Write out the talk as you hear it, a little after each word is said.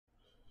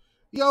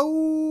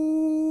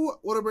Yo,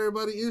 what up,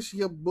 everybody? It's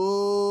your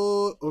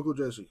boy, Uncle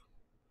Jesse.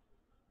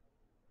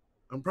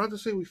 I'm proud to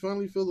say we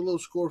finally filled the low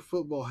score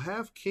football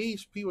half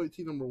case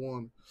PYT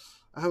 #1.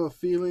 I have a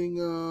feeling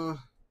that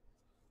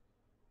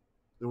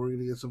we're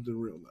gonna get something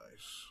real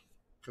nice.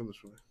 Come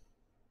this way.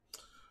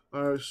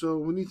 All right, so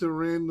we need to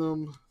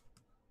random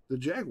the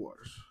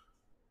Jaguars.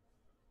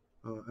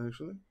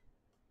 Actually,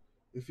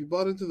 if you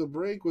bought into the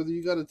break, whether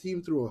you got a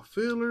team through a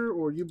filler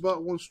or you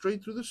bought one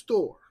straight through the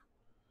store,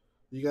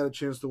 you got a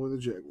chance to win the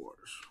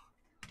Jaguars.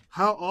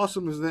 How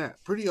awesome is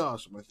that? Pretty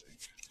awesome, I think.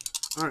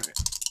 All right.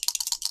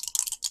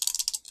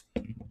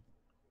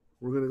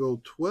 We're going to go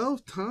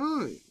 12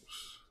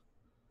 times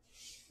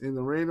in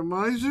the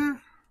randomizer.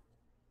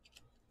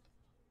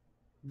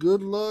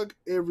 Good luck,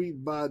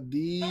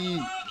 everybody.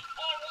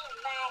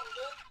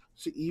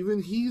 See,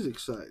 even he's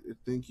excited.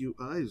 Thank you,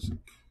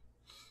 Isaac.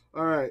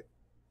 All right.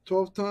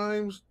 12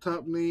 times.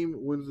 Top name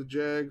wins the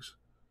Jags.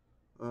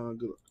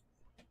 Good luck.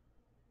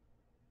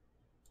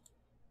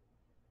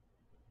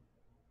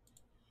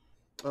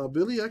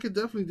 Billy, I could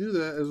definitely do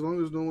that as long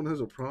as no one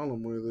has a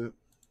problem with it.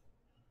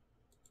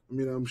 I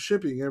mean, I'm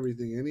shipping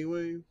everything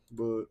anyway,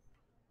 but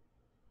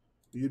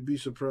you'd be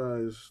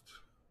surprised.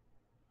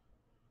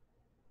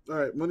 All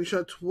right, money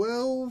shot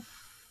 12.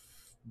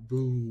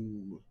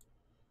 Boom.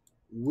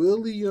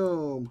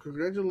 William,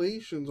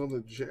 congratulations on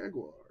the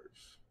Jaguars.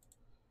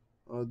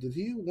 Did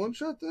he one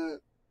shot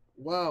that?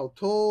 Wow,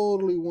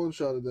 totally one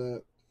shotted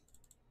that.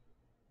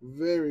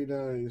 Very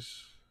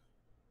nice.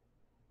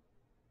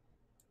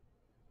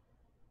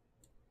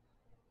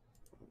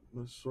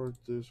 Let's sort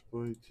this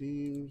by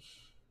teams.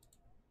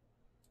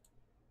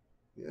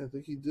 Yeah, I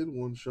think he did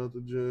one shot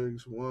the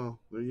Jags. Wow,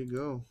 there you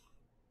go.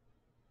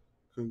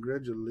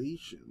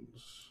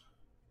 Congratulations.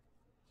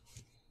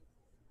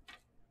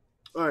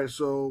 All right,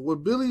 so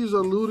what Billy is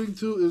alluding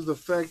to is the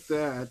fact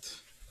that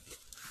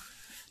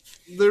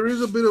there is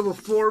a bit of a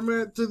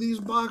format to these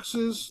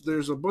boxes.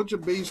 There's a bunch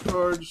of base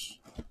cards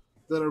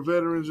that are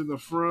veterans in the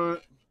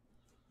front.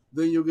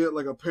 Then you'll get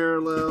like a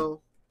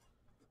parallel.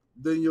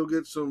 Then you'll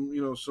get some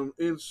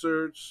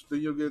inserts. Then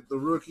you'll get the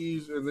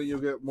rookies, and then you'll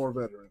get more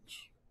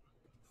veterans.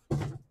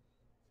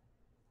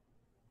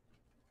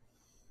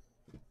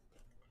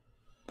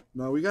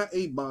 Now we got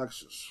 8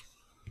 boxes,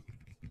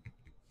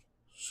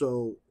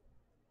 so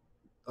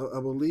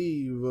I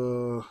believe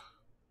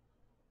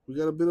we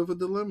got a bit of a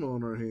dilemma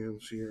on our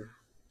hands here.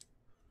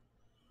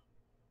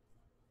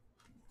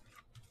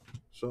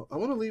 So I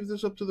want to leave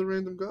this up to the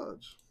random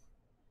gods.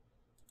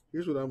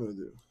 Here's what I'm going to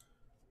do.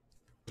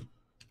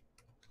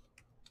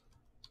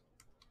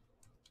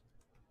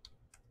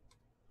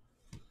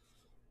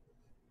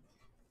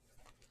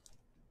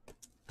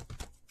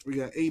 We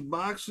got 8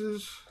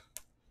 boxes.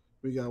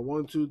 We got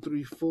 1, 2,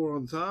 3, 4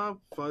 on top,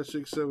 5,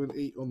 6, 7,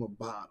 8 on the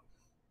bottom.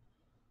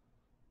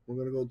 We're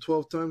going to go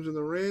 12 times in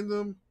the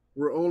random.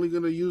 We're only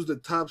going to use the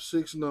top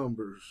 6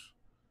 numbers.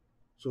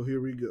 So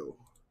here we go.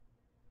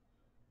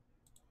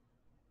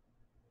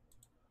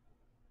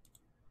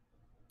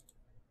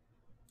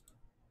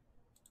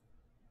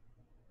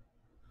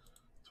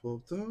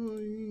 $12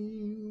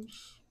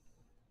 times.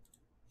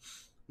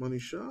 Money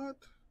shot.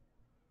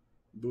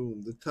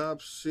 Boom. The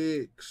top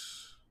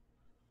 6.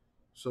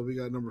 So we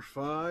got number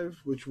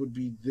 5, which would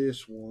be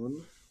this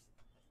one.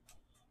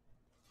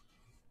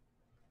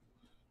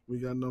 We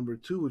got number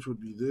 2, which would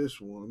be this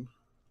one.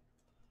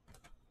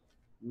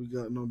 We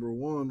got number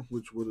 1,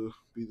 which would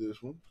be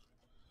this one.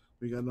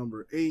 We got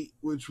number 8,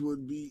 which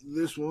would be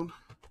this one.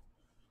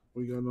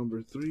 We got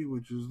number 3,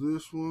 which is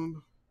this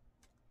one.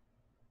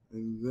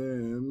 And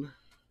then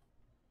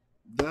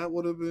that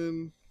would have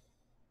been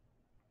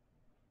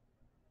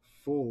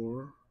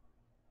 4.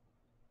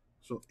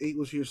 So 8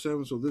 was here,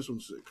 7, so this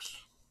one's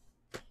 6.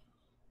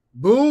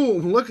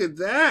 Boom! Look at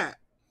that!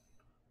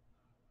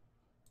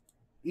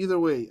 Either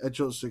way, I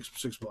chose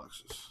six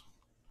boxes.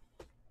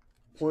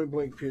 Point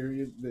blank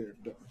period. There,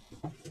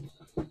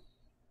 done.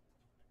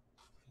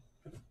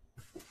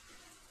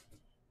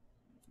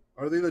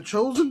 Are they the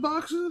chosen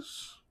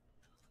boxes?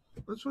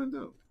 Let's find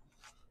out.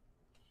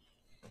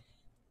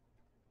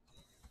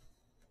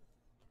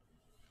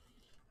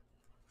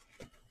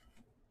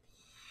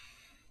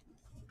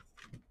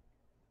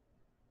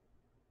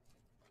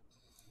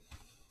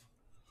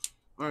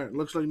 All right,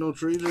 looks like no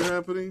trades are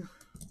happening.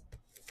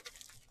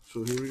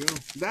 So here we go.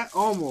 That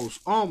almost.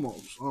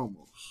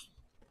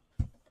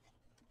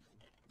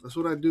 That's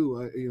what I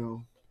do.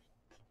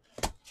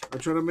 I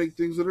try to make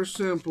things that are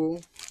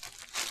simple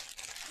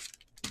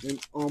and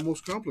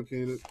almost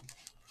complicated.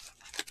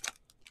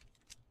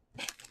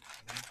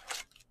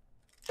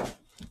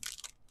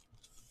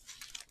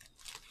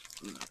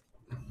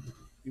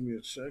 Give me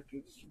a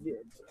second.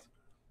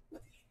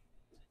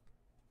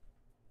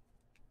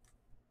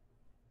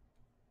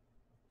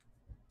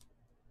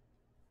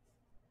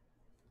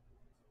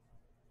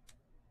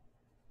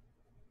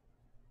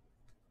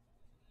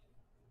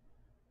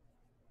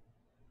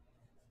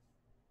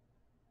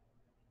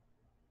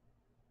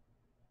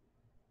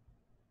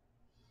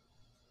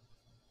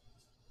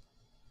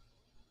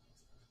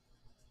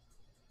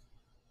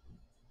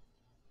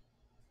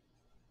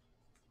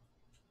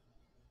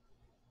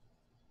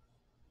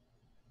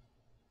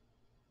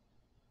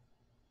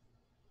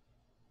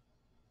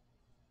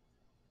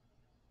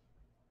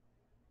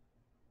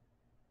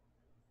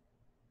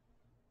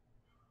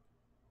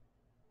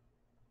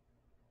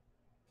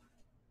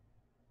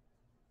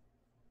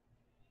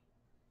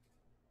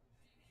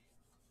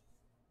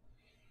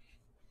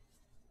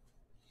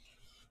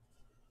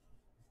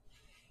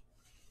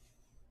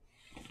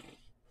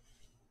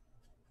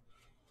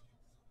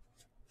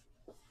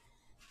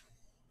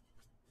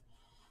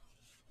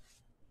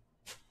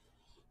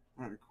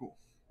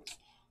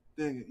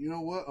 Dang it. You know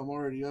what? I'm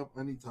already up.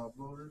 I need top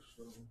loaders.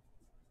 So.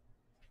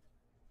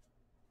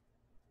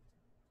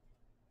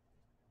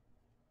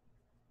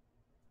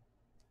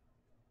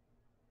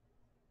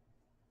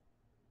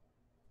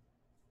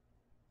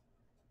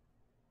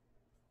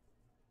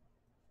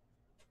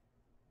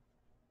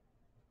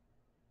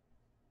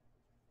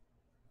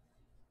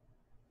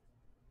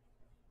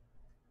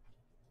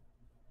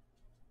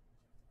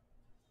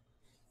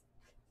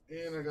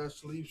 And I got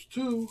sleeves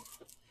too,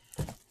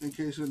 in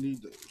case I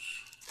need those.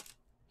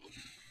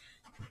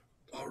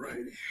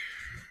 Alrighty.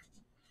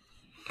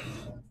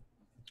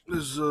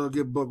 Let's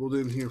get buckled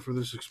in here for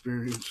this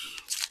experience.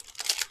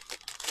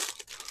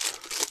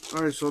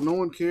 Alright, so no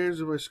one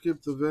cares if I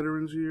skip the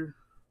veterans here.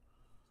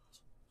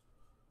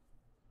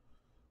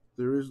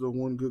 There is the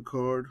one good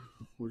card,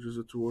 which is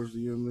towards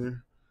the end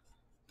there.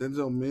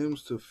 Denzel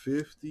Mims to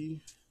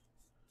 50.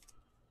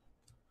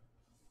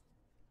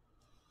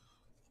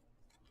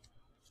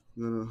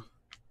 I'm gonna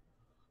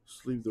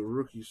sleeve the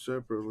rookie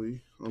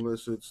separately,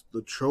 unless it's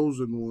the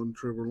chosen one,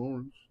 Trevor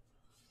Lawrence.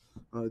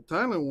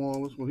 Tylan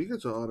Wallace, when he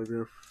gets an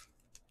autograph.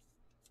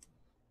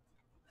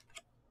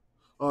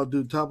 Oh,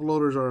 dude, top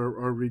loaders are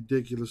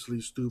ridiculously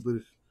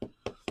stupid.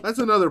 That's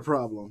another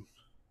problem.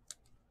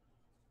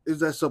 Is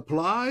that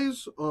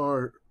supplies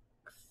are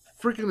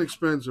freaking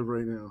expensive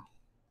right now.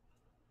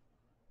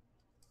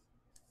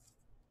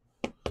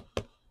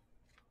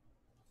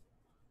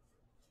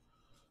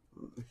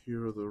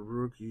 Here are the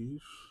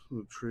rookies.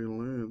 The Trey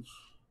Lance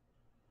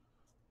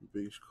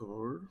base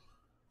card.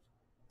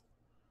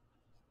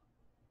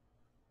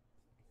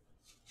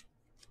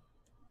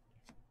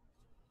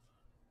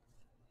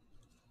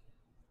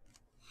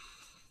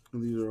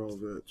 And these are all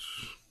vets.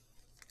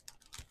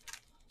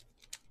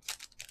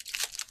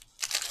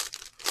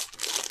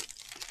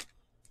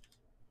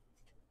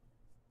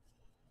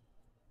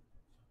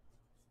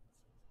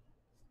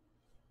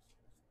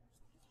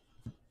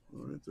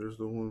 Alright, there's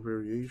the one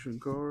variation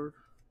card.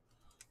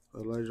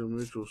 Elijah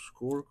Mitchell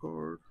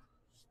scorecard.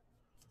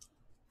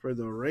 For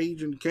the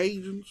Raging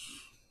Cajuns.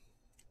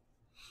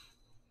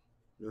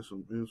 Got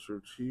some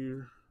inserts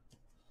here.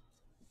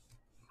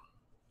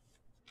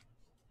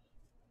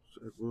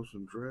 Zach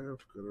Wilson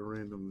draft. Got a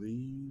random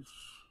these.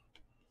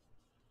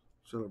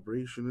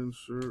 Celebration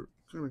insert.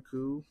 Kind of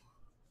cool.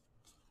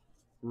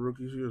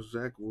 Rookies here.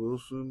 Zach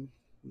Wilson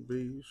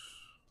base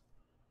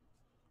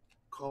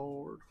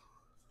card.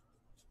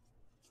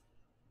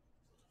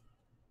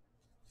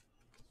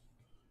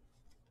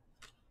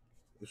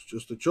 It's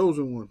just the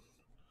chosen one.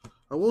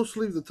 I will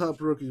sleeve the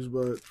top rookies,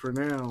 but for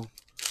now,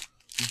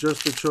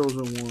 just the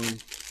chosen one.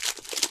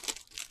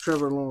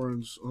 Trevor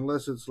Lawrence,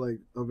 unless it's like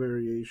a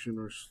variation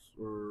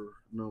or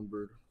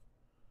numbered.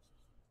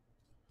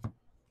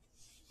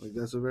 Like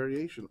that's a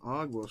variation.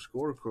 Agua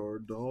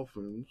scorecard,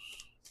 Dolphins.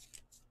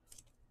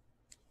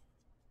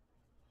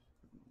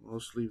 I'll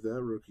sleeve that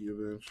rookie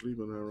eventually,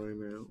 but not right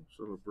now.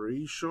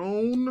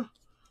 Celebration.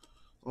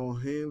 All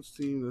hands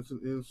team, that's an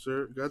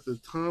insert. Got the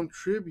Tom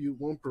Tribute,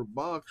 one per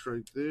box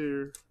right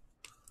there.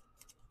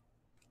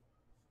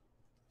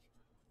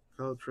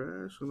 Kyle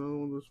Trask, another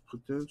one that's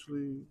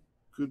potentially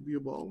could be a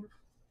baller.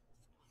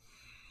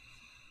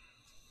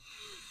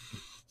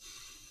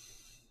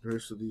 The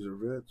rest of these are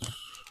vets.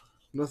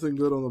 Nothing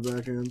good on the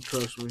back end,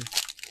 trust me.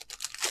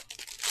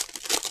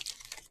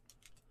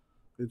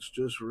 It's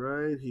just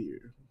right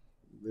here.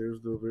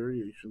 There's the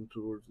variation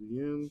towards the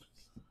end.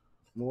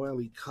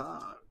 Moali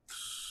Cox.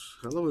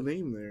 Hell of a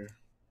name there.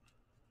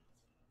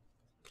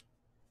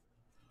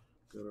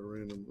 Got a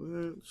random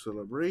vet.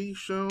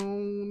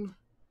 Celebration.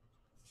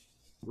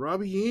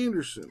 Robbie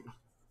Anderson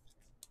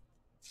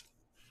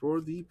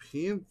for the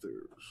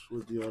Panthers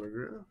with the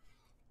autograph.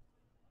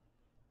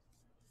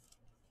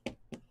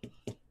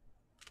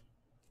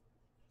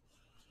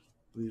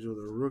 These are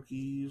the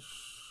rookies.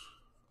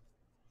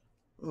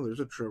 Oh, there's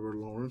a Trevor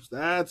Lawrence.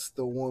 That's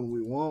the one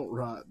we want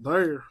right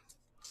there.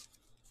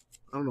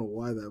 I don't know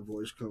why that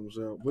voice comes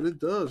out, but it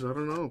does. I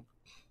don't know.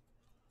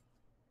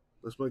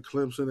 That's my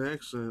Clemson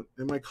accent.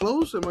 Am I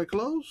close? Am I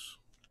close?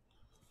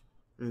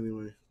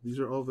 Anyway, these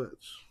are all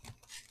vets.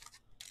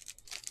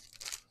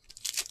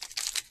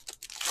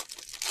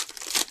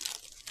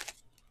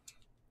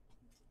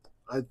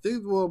 I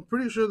think, well, I'm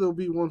pretty sure there'll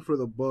be one for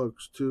the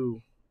Bucks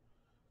too.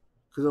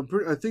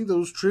 Because I think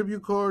those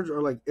tribute cards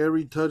are like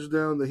every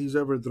touchdown that he's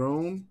ever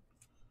thrown.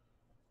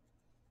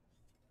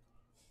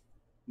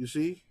 You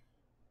see?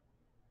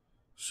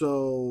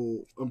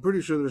 So I'm pretty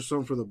sure there's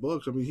some for the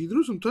Bucks. I mean, he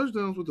threw some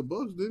touchdowns with the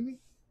Bucks, didn't he?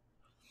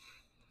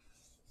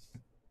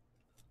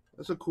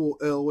 That's a cool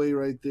Elway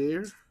right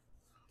there.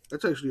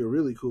 That's actually a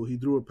really cool. He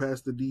threw it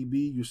past the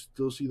DB. You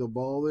still see the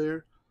ball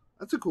there.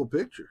 That's a cool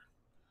picture.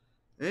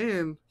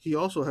 And he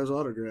also has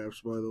autographs,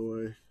 by the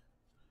way,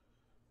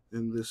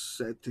 in this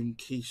set, in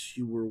case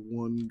you were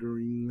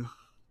wondering.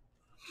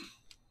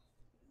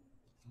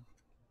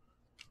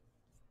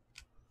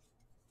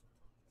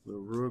 The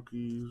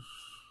rookies.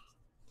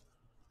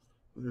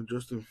 And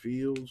Justin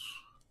Fields.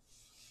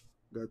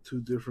 Got two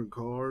different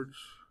cards.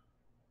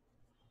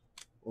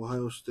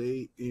 Ohio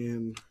State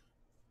and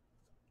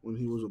when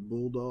he was a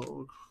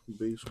Bulldog.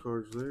 Base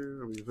cards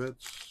there. I mean,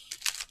 vets.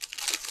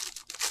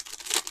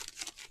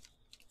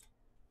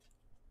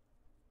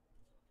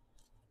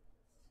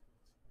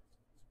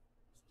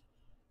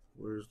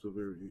 Where's the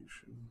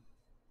variation?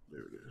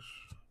 There it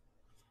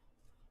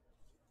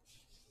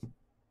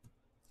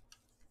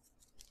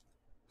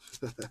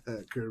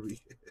is. Kirby.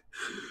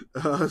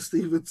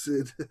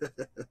 Stevenson.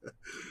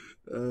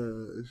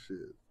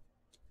 Shit.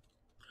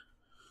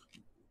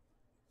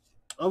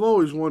 I've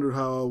always wondered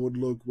how I would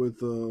look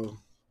with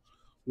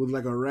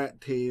like a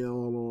rat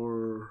tail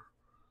or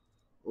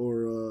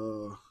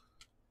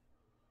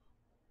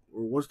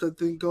what's that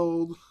thing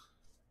called?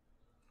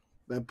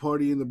 That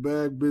party in the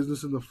bag,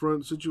 business in the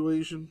front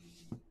situation.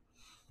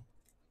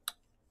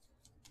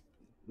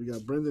 We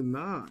got Brendan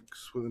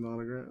Knox with an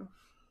autograph.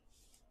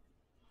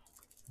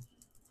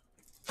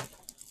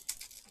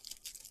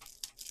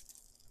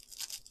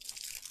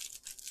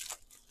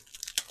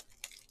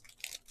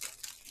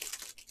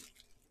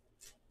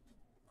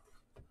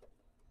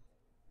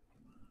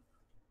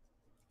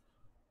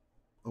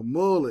 A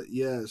mullet,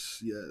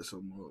 yes, a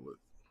mullet.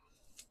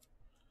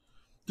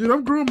 Dude,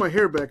 I'm growing my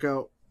hair back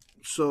out,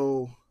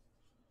 so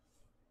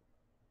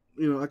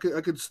I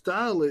could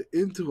style it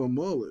into a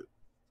mullet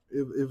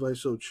if I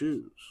so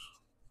choose.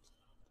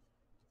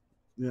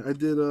 Yeah, I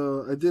did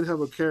have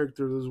a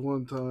character this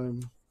one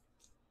time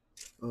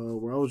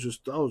where I was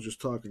just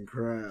talking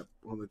crap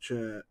on the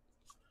chat,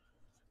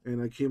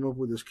 and I came up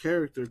with this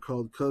character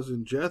called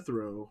Cousin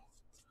Jethro,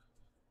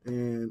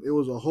 and it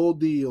was a whole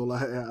deal.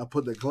 I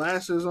put the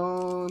glasses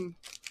on.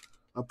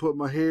 I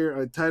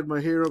tied my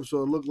hair up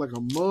so it looked like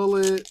a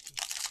mullet.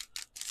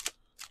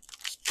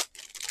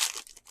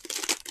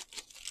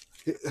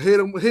 Hit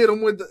him with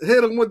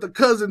the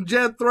Cousin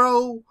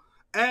Jethro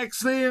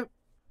accent,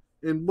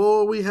 and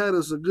boy, we had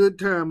us a good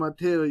time. I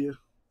tell you.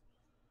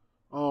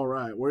 All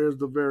right, where's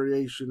the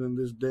variation in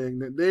this dang?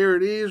 There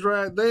it is,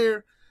 right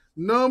there.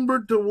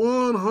 Number to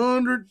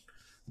 100,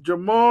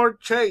 Jamar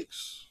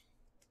Chase.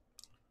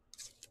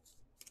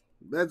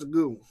 That's a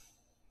good one.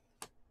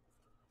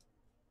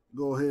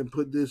 Go ahead and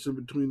put this in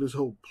between this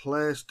whole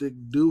plastic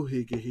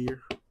doohickey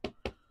here.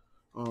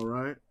 All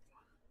right.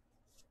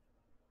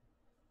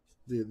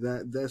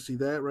 Yeah, see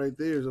that right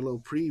there is a little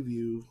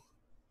preview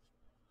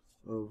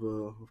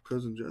of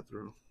Cousin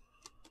Jethro.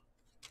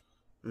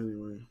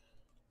 Anyway.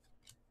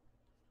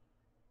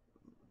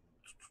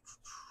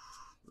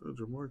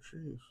 Jamar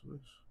Chase. Nice.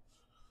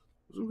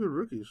 Some good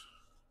rookies.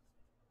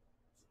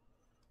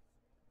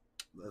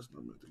 That's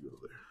not meant to go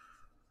there.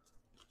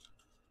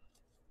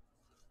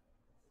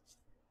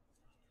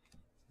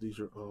 These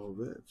are all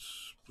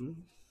vets.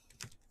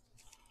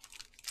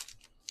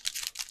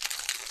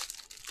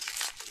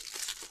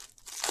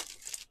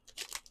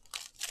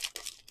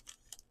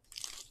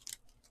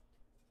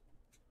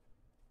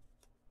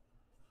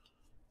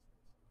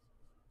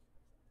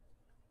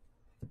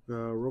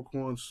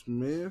 Roquan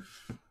Smith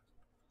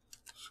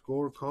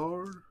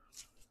scorecard.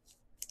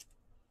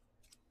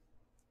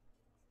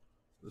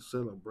 The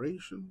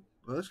celebration.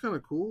 Oh, that's kind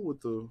of cool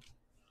with the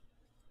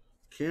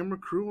camera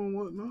crew and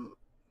whatnot.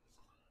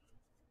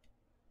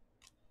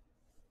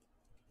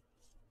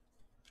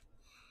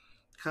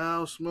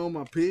 Kyle, smell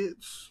my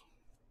pits.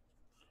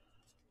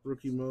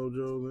 Rookie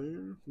mojo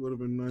there. Would have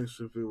been nice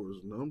if it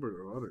was numbered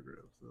or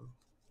autographed, though.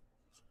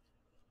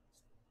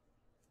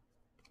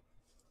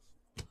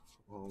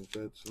 All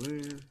that's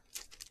there.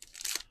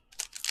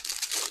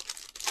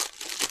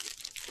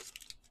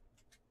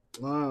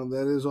 Wow,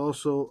 that is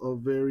also a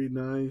very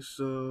nice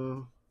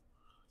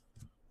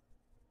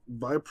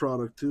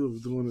byproduct, too,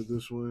 of doing it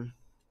this way.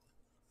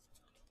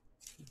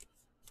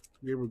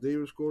 Gabriel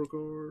Davis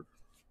scorecard.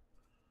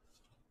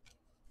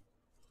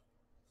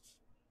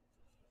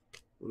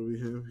 What do we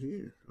have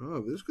here?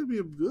 Oh, this could be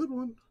a good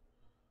one.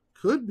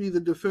 Could be the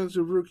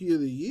defensive rookie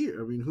of the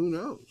year. I mean, who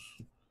knows?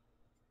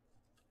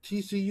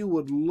 TCU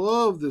would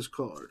love this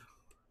card,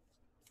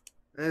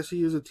 as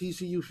he is a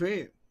TCU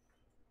fan.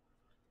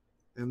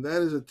 And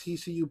that is a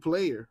TCU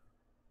player.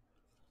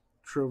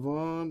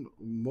 Trevon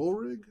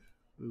Moehrig?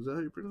 Is that how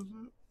you pronounce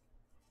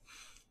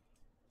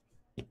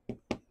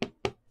that?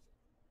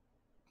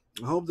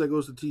 I hope that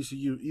goes to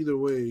TCU. Either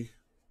way,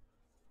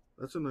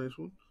 that's a nice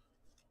one.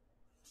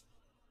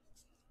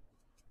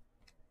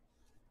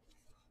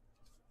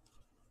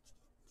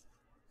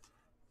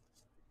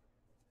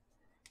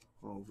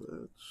 All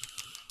vets.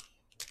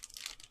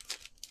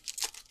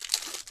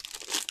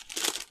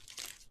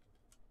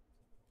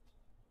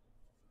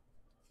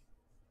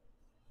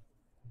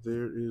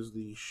 There is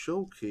the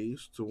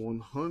showcase to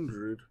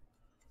 100.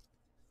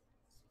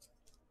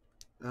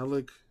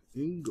 Alec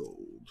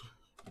Ingold.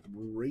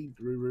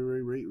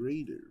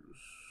 Raiders.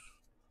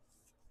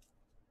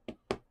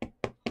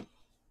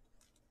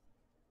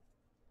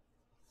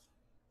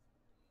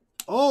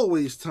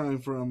 Always time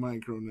for a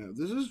micro nap.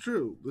 This is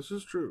true. This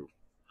is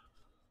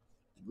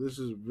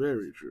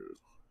very true.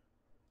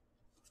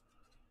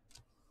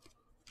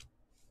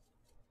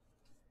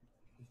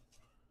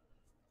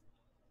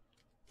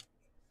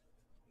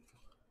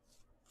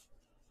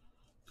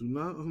 Do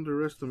not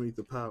underestimate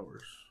the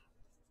powers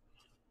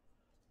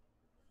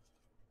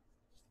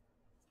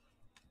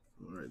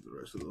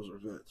rest of those are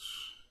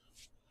vets.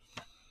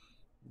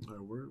 All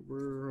right,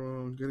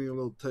 we're getting a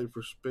little tight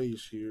for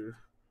space here,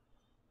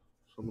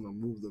 so I'm gonna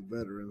move the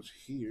veterans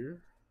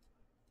here.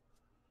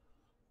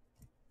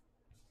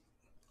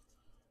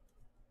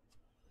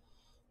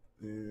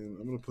 And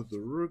I'm gonna put the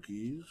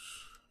rookies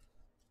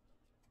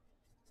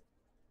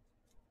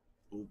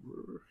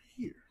over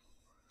here.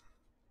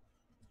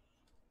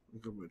 I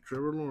got my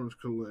Trevor Lawrence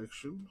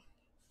collection.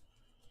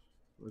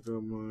 I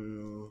got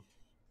my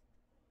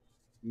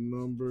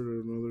numbered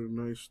and other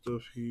nice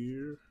stuff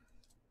here.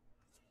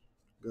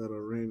 Got a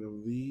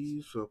random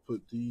these, so I'll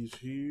put these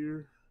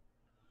here.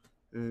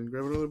 And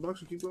grab another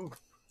box and keep going.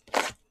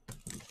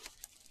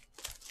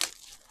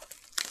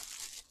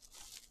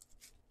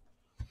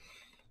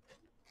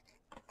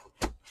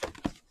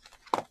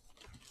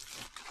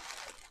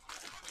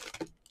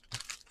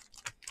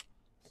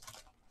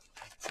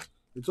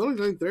 It's only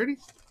 9:30?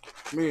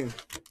 Man,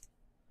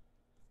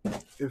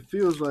 it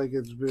feels like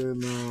it's been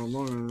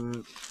longer than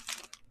that.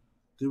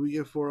 Did we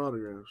get 4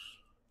 autographs?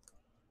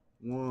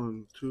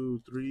 1,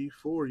 2, 3,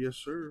 4. Yes,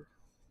 sir.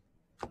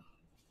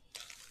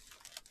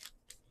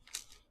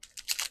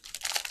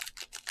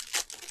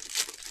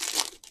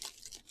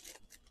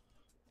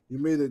 You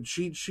made a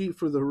cheat sheet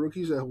for the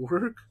rookies at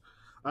work?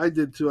 I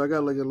did too. I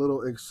got like a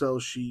little Excel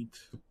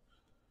sheet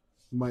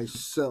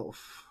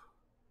myself.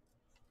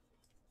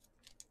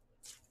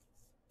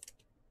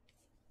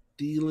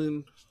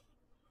 Dealing.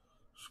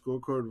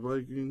 Scorecard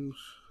Vikings.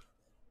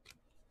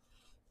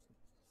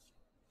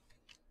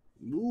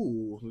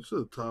 Ooh, this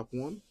is a top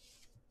one.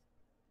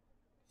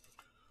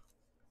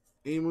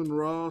 Amon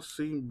Ross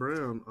St.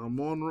 Brown.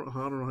 Amon Ross.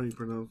 I don't know how you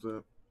pronounce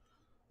that.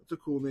 That's a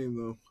cool name,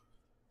 though.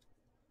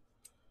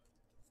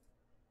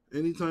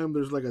 Anytime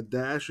there's like a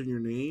dash in your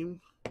name,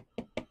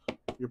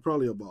 you're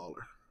probably a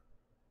baller.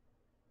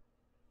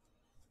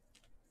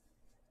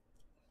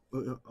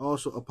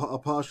 Also,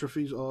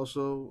 apostrophes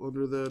also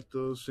under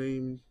that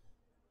same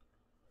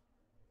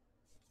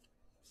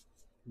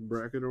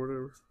bracket or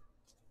whatever.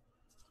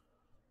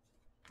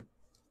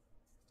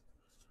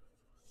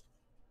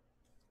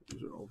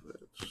 These are all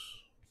vets.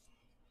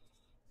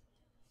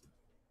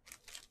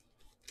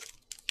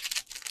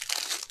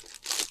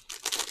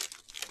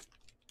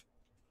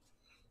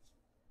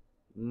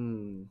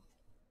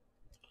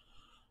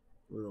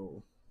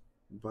 Little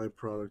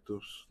byproduct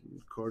of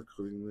card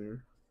cutting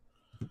there.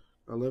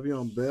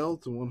 Le'Veon Bell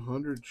to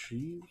 100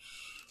 Chiefs.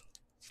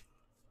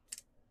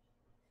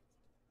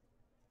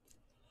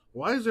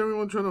 Why is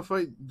everyone trying to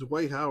fight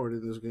Dwight Howard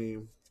in this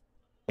game?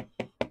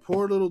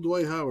 Poor little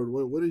Dwight Howard.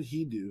 What did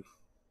he do?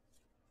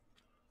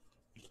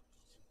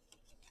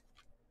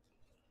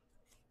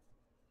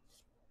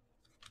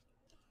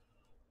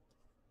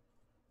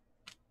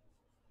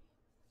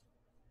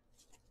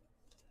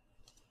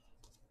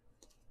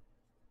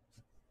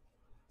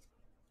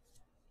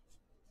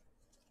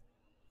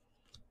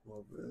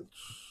 Well, that's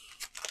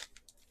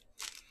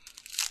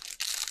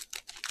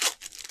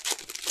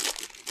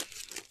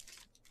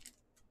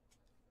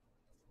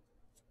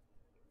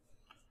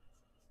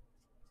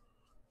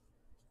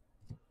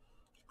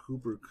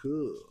Cooper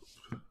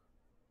Kupp.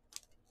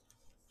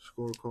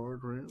 Scorecard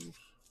Rams.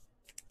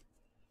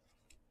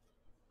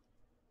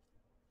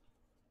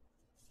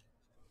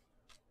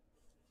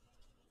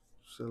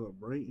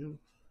 Celebrating.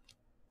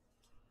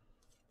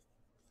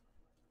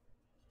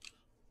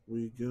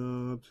 We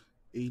got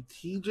a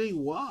TJ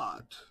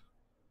Watt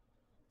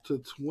to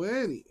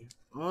 20.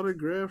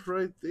 Autograph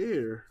right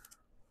there.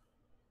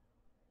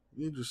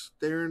 You're just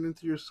staring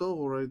into your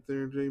soul right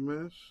there,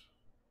 J-Mesh.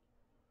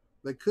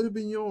 That could have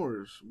been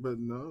yours, but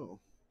no.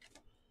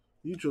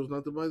 You chose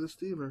not to buy the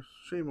Steelers.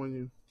 Shame on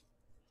you.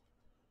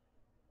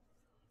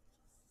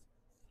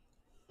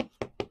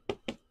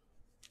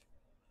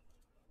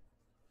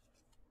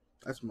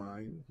 That's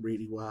mine.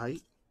 Brady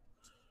White.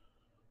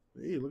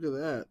 Hey, look at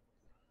that.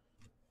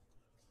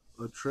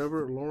 A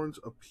Trevor Lawrence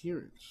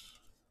appearance.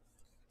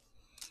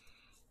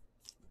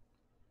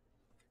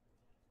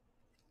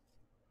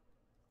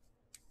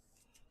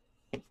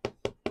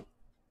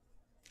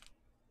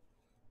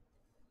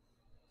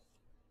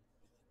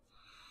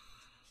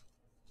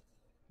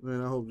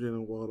 Man, I hope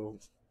Jalen Waddle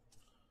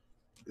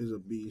is a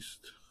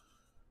beast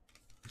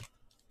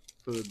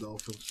for the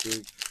Dolphins'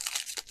 sake.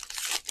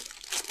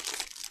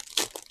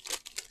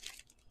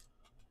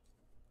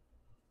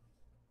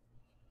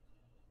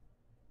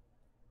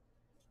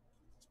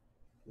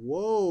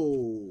 Whoa,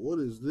 what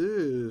is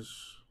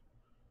this?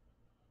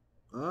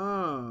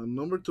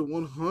 Number to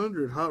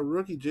 100, hot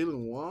rookie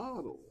Jalen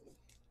Waddle.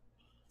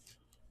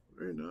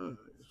 Very nice.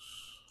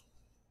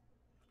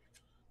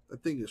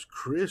 That thing is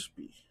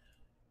crispy.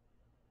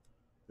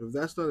 If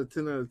that's not a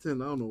 10 out of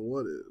 10, I don't know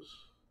what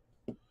is.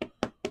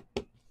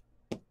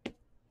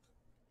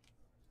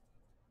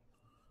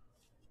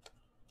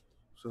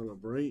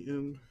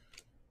 Celebrating.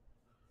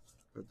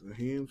 Got the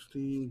hands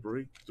team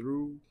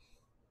breakthrough.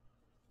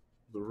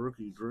 The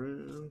rookie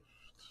draft.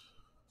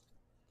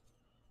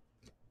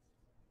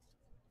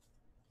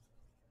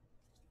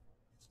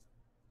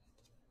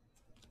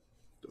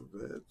 The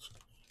vets.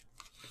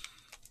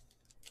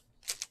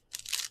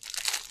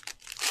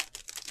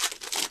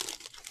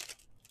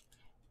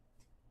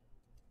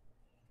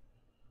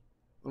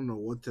 don't know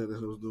what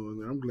Tannehill's doing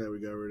there. I'm glad we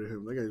got rid of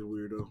him. That guy's a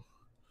weirdo.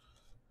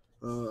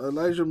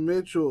 Elijah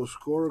Mitchell,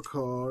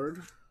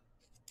 scorecard.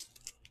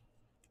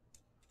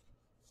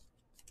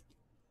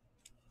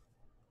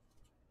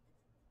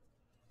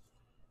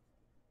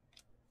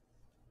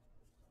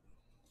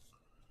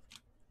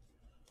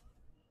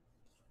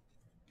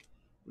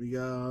 We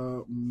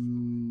got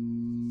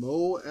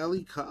Mo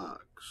Alley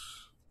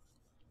Cox.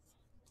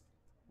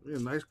 Yeah,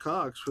 nice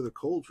Cox for the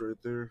Colts right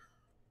there.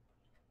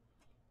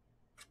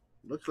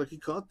 Looks like he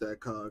caught that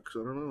Cox. I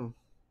don't know.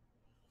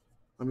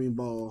 I mean,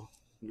 ball.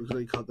 Looks like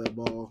he caught that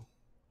ball.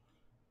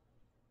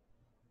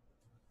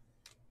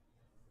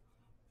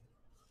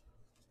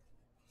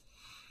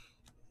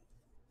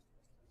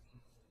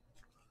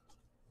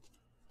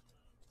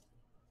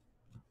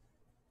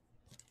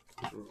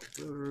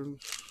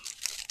 Veterans.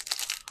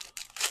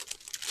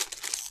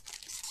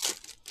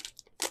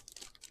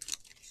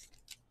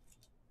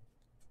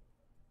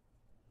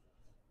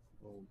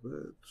 All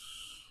bets.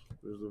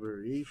 There's the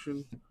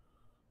variation.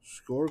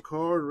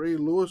 Scorecard. Ray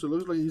Lewis. It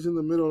looks like he's in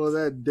the middle of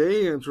that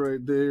dance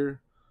right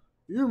there.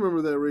 You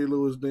remember that Ray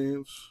Lewis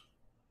dance?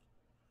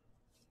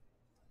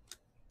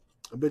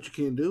 I bet you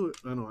can't do it.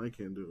 I know I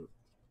can't do it.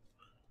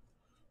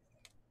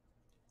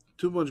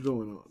 Too much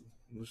going on.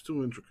 It's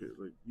too intricate.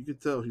 Like you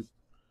could tell he,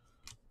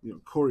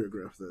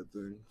 choreographed that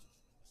thing.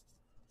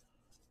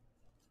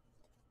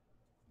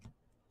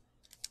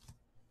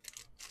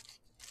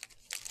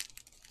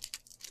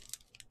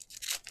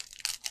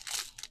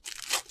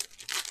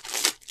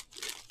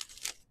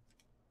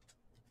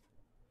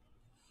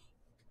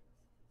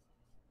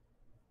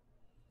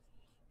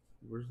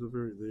 Where's the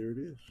there it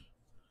is.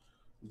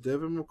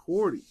 Devin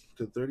McCourty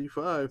to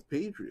 35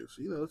 Patriots.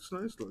 See, that's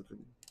nice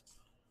looking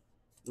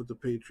with the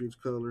Patriots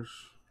colors.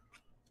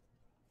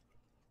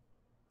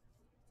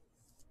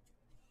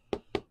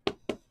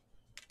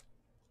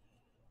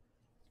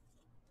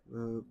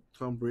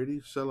 Tom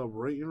Brady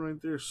celebrating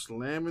right there,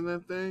 slamming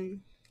that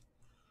thing.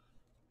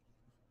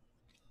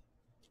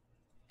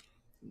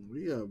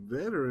 We got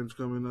veterans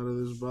coming out of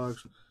this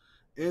box.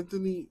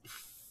 Anthony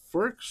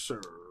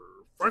Ferkser,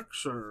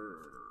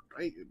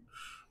 Titans.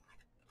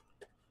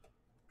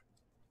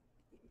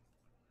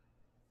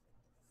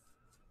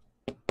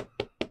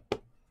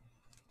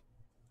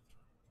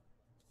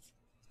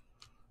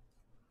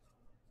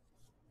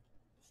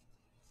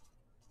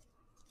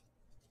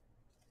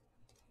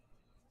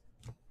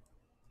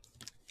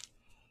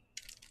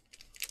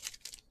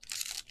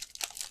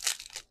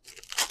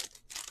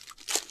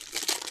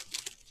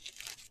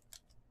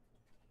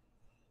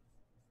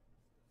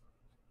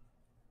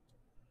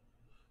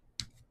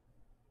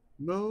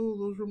 No,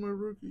 those are my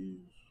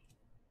rookies.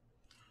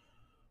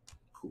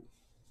 Cool.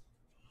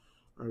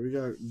 All right, we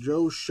got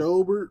Joe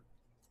Schobert.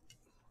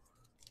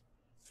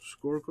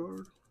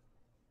 Scorecard.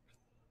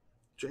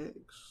 Jags.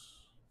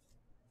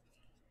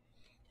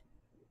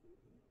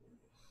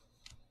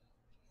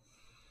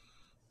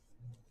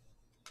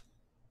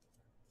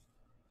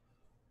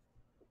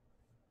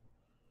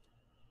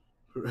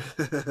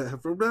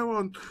 From now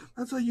on,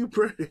 that's how you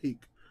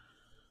break.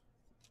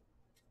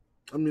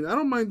 I mean, I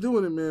don't mind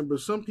doing it, man, but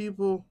some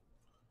people,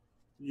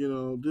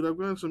 dude, I've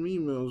gotten some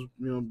emails,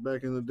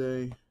 back in the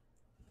day.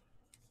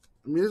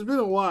 I mean, it's been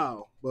a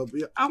while, but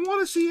I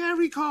want to see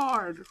every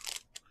card.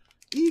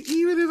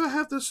 Even if I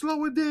have to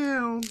slow it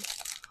down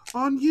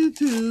on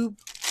YouTube,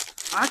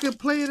 I can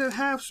play it at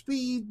half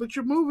speed, but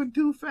you're moving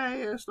too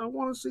fast. I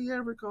want to see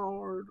every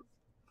card.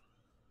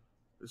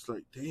 It's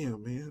like,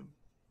 damn, man.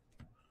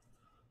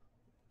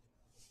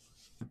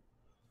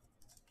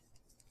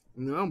 I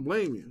mean, I don't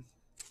blame you.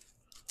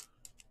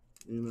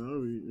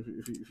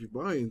 If you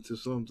buy into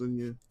something,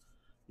 you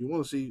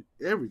want to see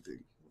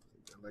everything.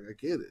 Like, I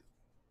get it.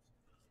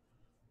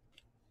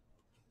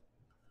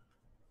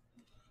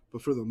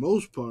 But for the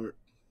most part,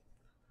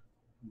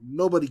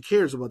 nobody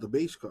cares about the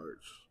base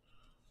cards.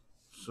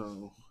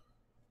 So,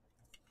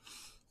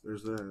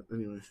 there's that.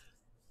 Anyway,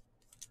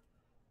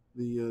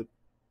 the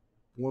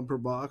one per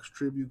box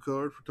tribute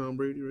card for Tom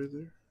Brady right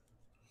there.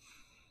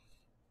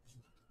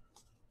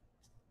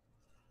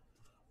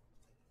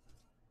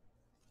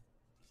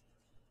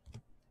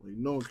 Like,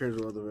 no one cares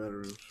about the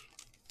veterans.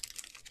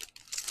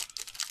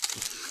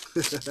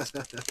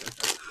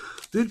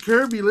 Dude,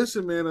 Kirby,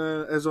 listen, man,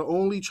 as an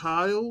only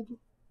child,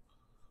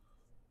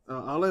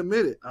 I'll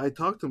admit it, I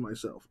talk to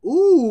myself.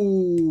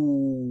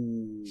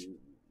 Ooh.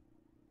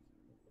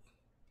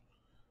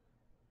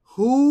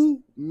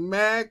 Who?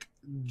 Mac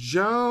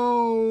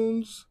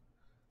Jones.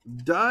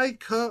 Die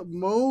Cut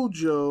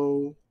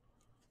Mojo.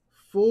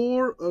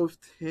 4 of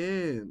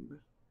 10.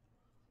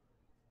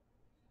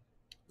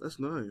 That's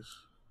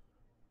nice.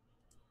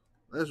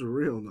 That's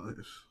real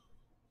nice.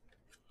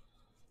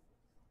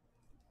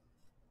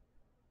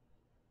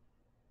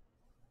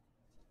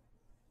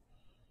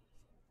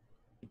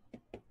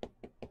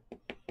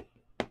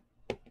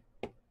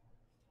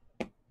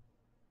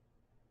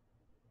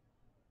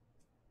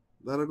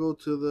 That'll go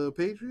to the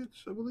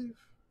Patriots, I believe.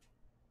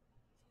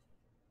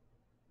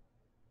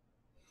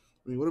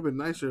 I mean, it would have been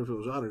nicer if it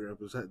was autographed,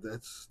 but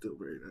that's still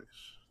very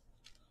nice.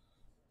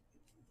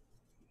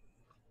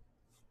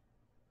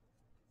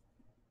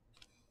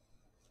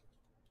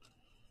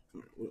 All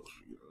right, what else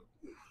we got?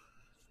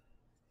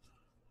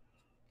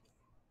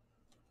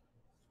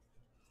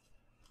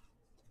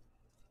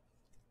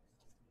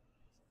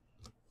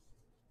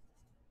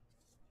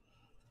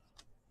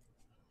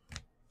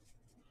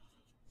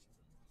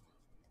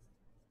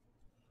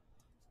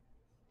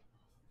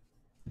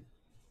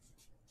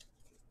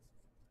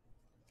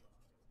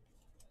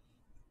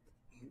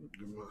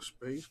 Get my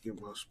space, get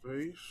my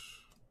space.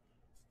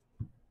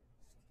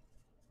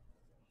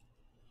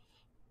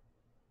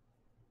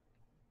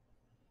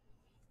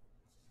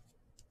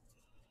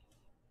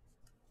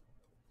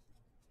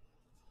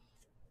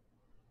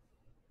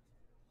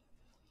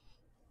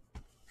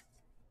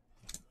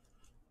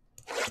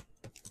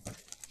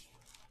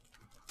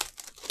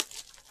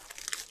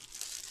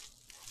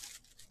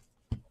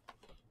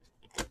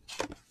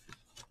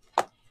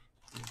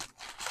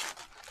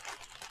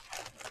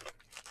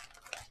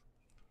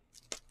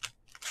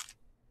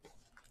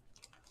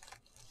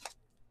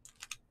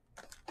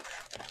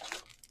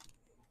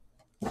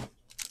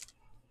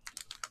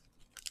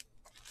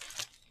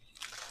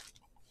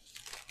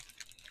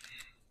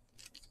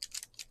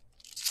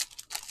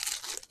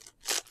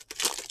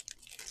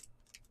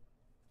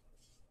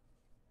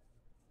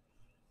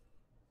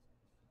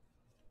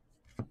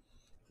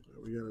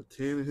 We got a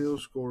Tannehill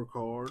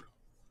scorecard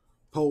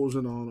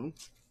posing on him.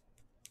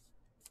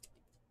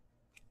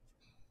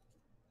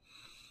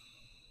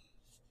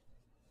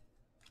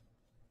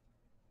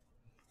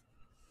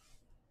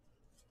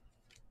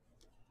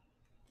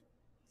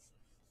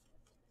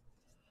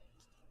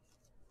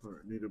 All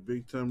right, need a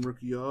big time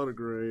rookie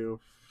autograph.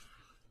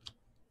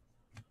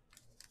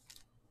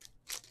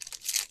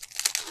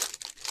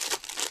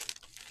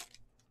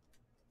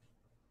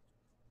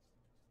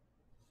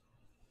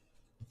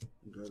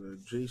 Got a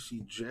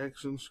J.C.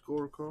 Jackson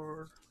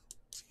scorecard.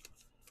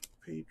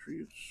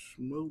 Patriots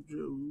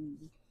Mojo.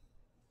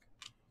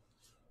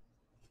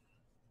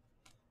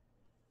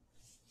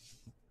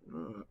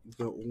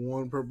 The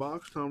 1 per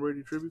box Tom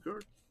Brady tribute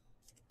card.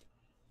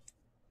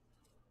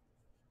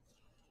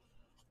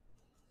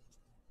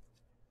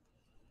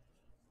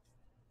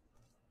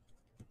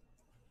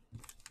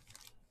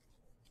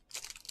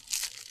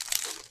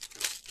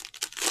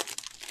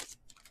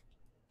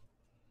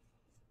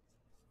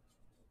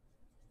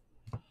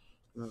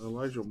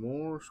 Elijah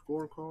Moore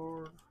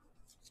scorecard.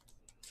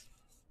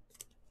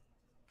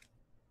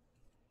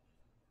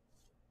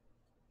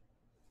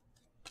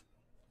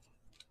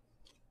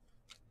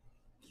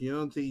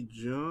 Deontay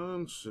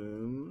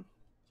Johnson,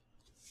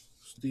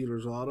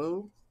 Steelers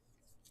auto.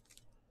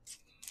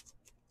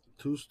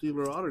 2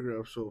 Steeler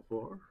autographs so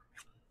far.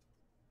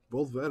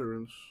 Both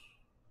veterans.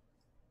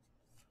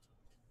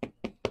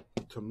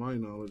 To my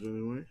knowledge,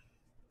 anyway.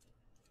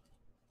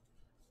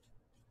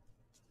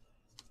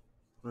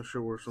 Not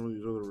sure where some of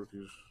these other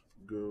rookies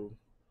go.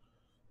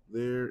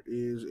 There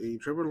is a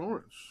Trevor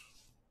Lawrence.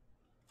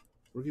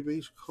 Rookie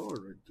base card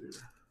right there.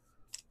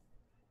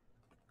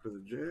 For the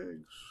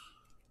Jags.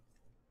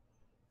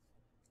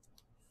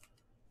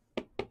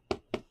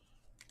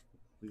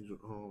 These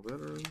are all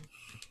veterans.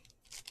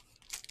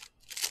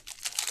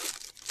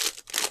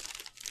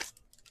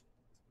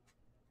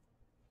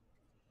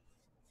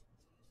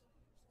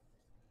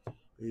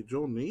 A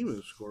Joe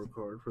Namath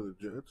scorecard for the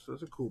Jets.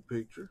 That's a cool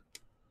picture.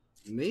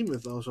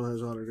 Namath also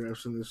has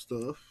autographs in this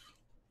stuff.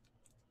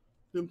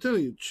 I'm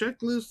telling you,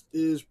 checklist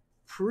is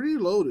pretty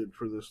loaded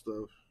for this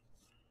stuff.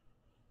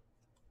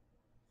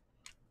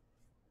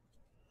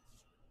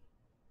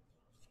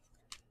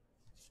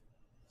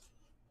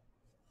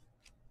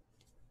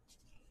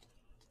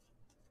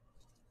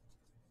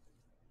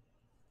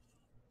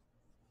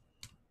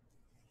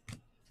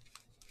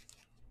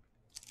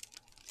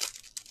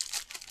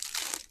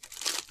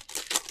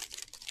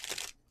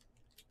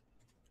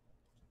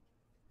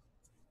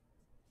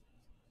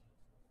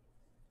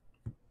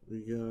 We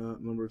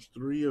got number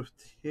 3 of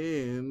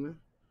 10,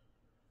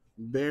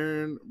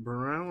 Baron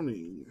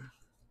Browning.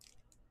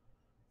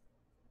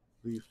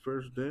 The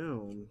first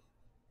down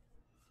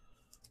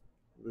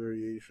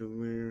variation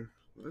there.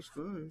 That's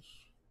nice.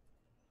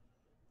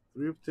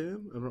 3 of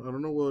 10. I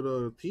don't know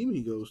what team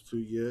he goes to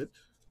yet.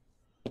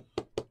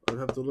 I'd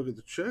have to look at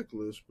the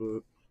checklist,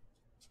 but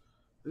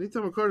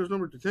anytime a card is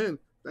numbered to 10,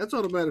 that's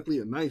automatically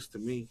a nice to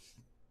me.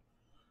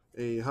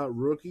 A hot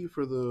rookie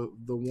for the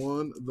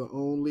one, the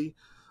only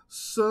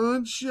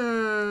Sunshine.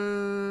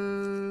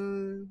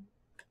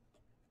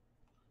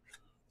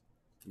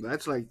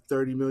 That's like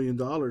 $30 million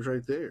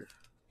right there.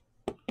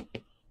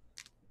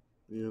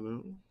 You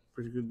know,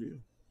 pretty good deal.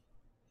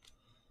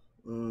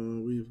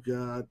 We've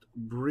got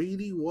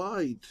Brady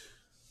White.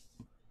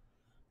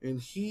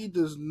 And he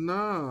does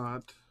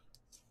not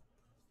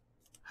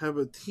have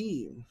a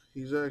team.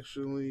 He's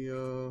actually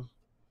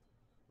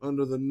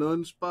under the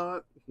none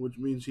spot, which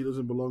means he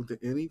doesn't belong to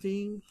any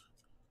team.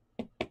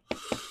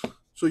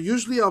 So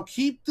usually I'll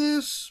keep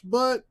this,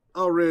 but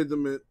I'll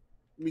random it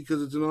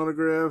because it's an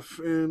autograph,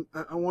 and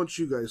I want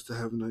you guys to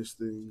have nice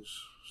things.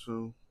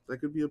 So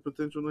that could be a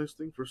potential nice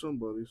thing for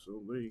somebody.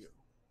 So there you go.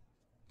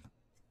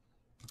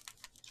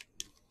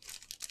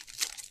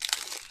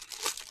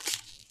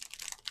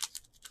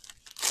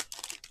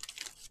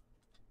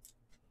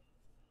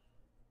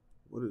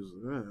 What is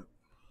that?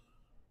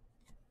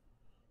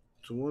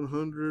 To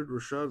 100,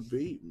 Rashad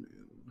Bateman.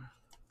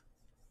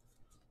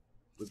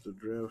 With the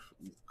draft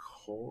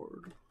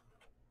card.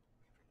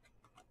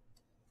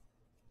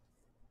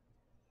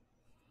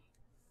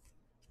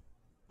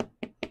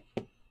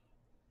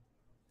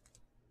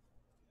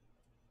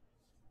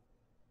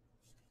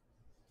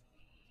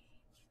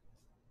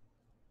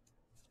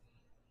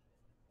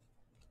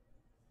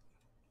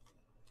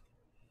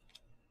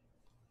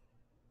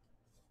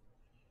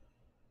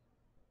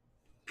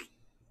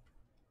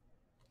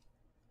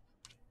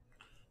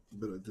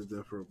 Bet I did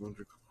that for a bunch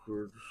of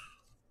cards.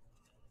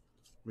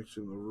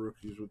 Mixing the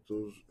rookies with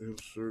those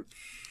inserts.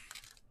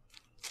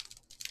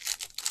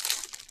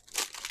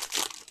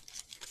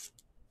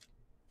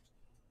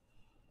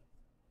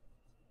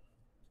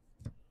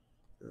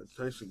 Got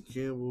Tyson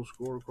Campbell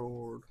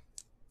scorecard.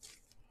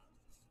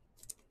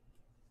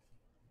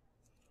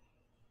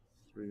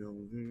 3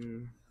 on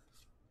here.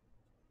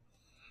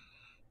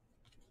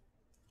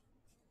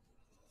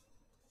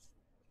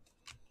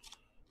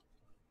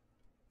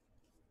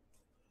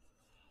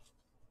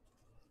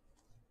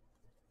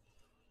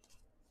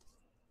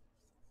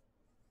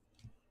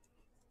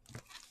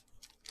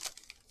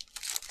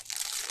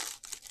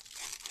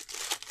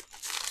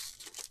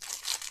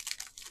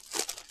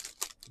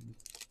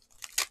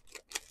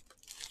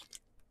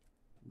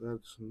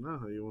 That's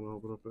not how you want to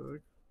open up a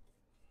bag.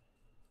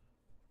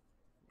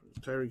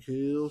 Tyreek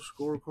Hill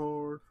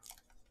scorecard.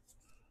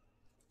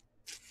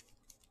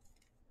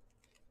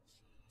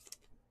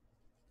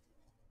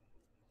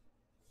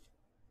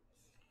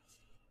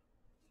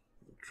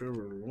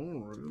 Trevor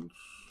Lawrence.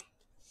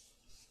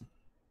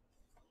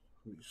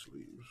 These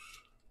sleeves.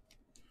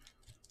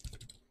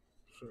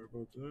 Sorry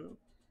about that.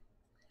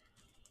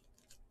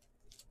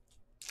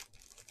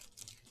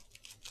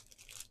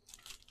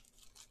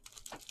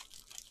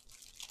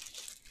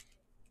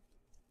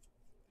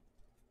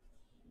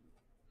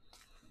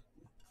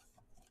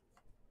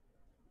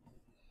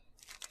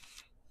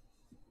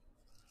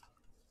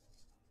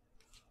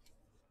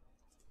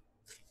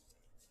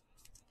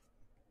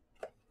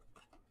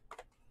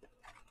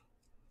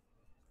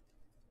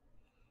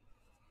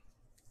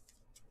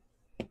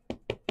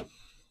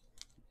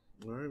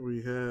 All right,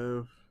 we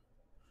have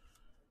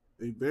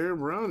a Baron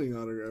Browning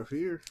autograph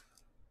here.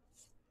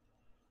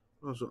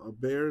 Also, a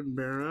Baron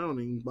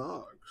Browning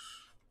box.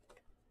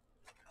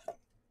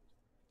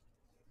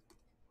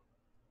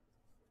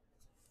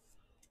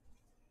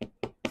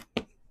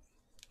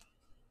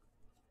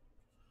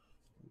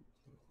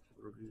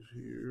 Rookies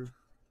here.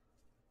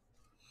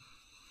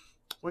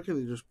 Why can't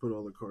they just put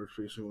all the cards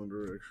facing one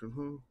direction,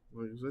 huh?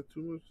 Like, is that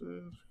too much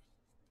to ask?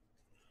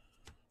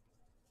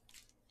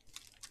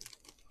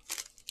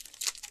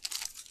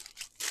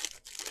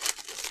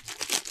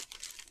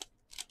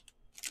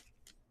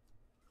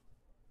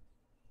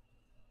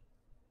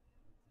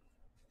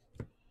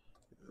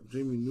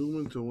 Jamie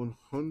Newman to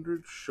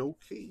 100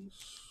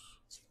 showcase.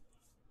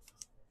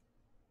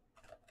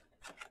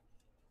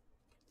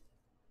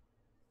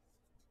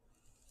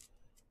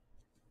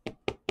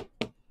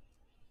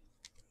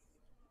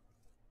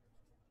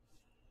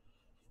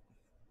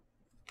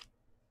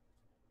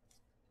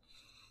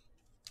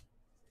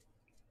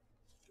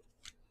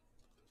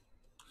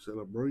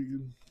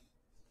 Celebrating.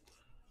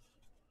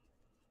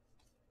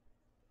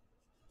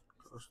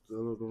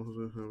 Costello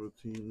doesn't have a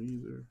team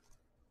either.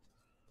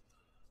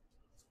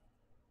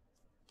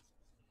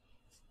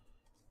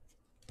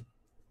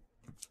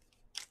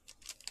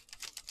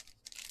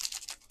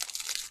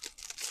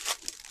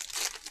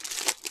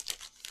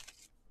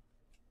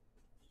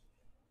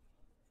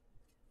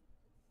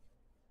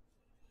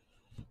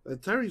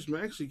 That Tyrese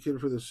Maxey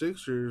kid for the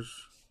Sixers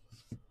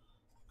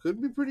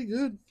could be pretty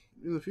good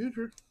in the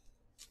future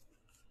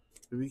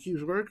if he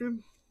keeps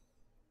working.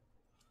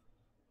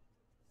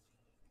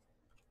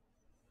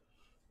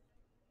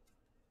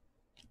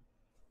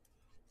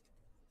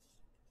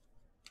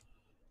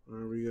 All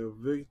right, we got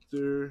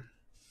Victor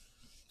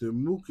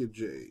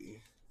Demukajay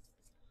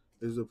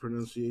is the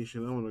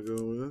pronunciation I want to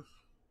go with.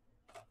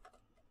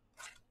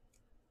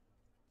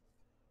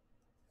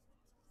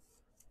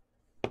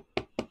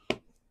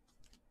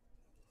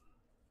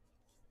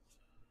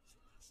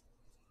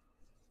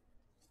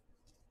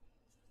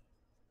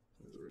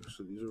 The rest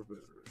of these are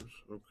veterans.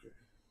 Okay.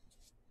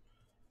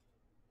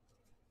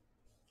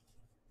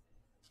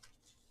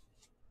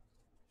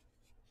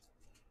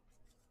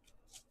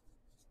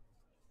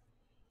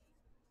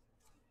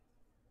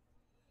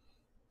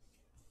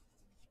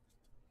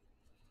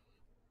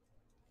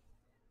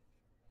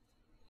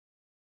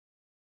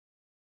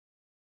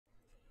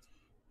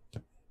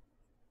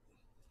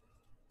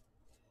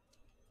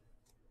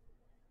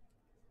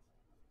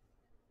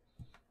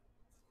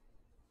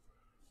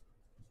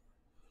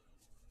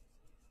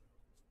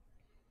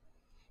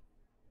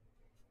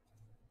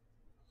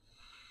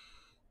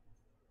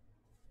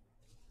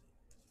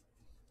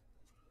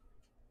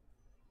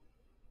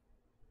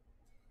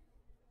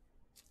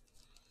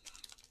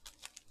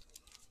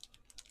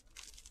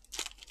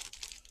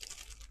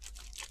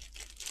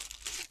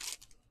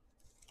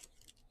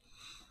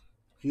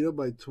 Heat up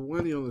by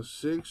 20 on the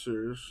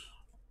Sixers.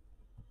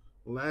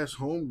 Last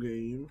home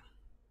game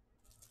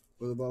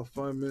with about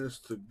 5 minutes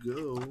to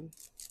go.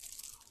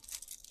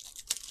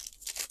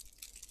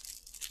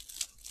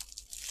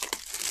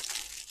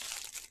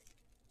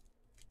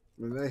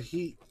 And that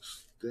Heat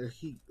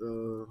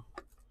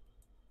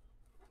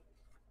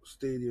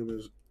stadium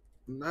is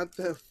not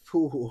that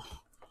full.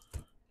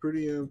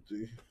 Pretty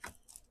empty.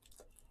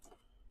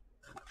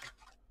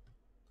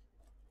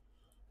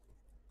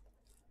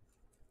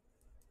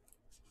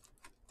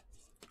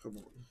 Come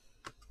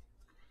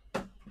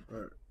on. All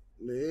right.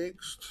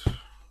 Next.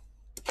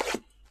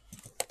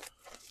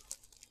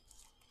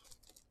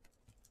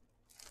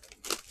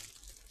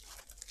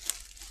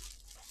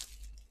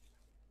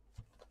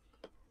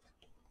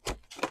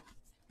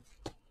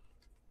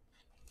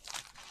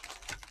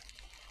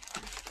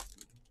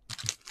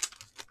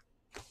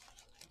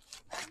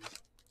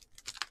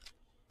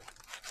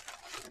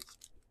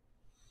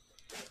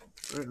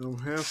 All right, I'm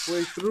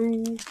halfway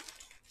through.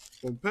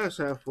 Well, past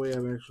halfway.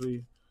 I'm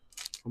actually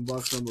on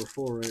box number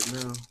 4 right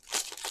now.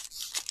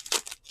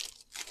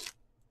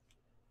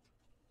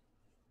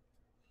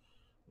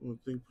 I don't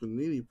think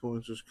Panini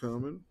points is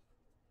coming.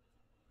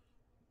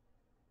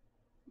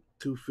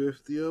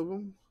 250 of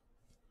them.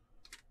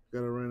 Got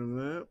a random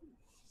that.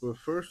 But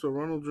first,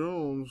 Ronald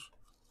Jones,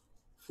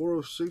 4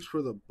 of 6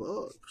 for the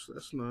Bucks.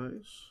 That's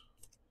nice.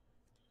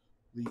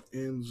 The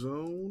end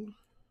zone.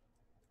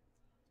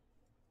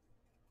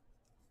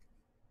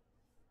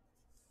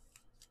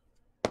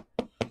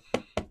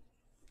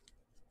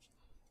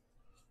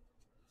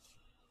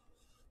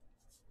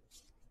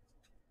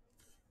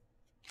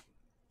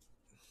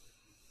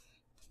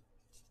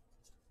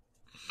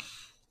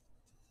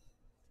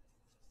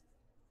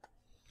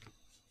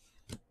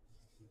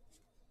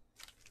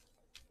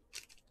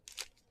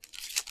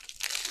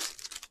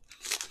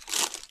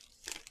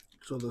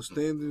 So the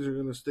standings are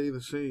going to stay the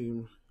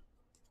same.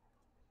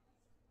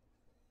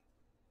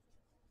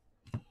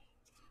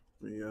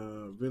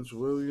 The Vince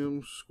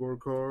Williams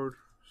scorecard,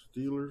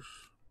 Steelers.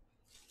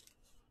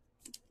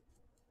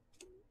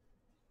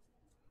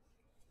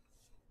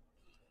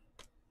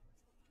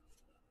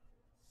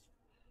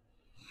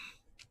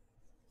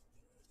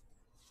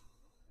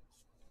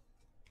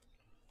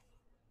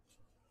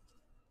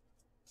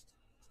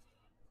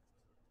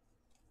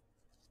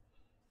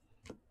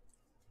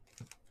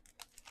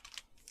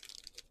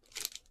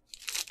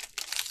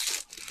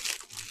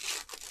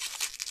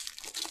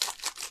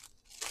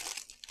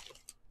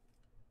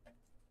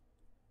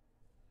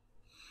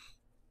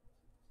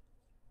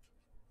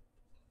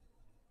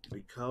 A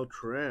Kyle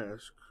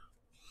Trask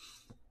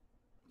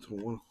to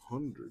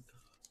 100.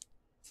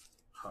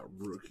 Hot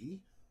rookie.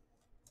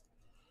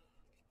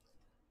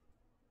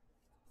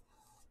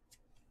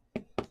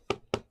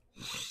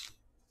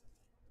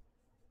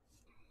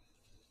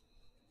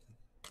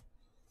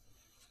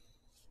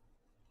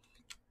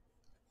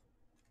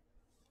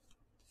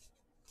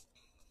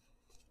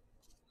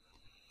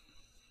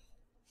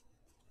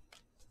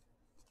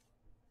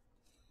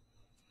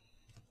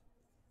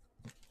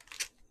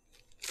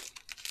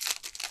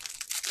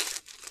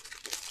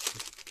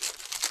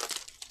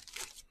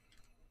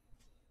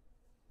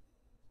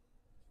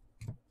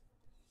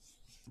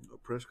 A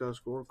Prescott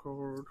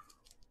scorecard.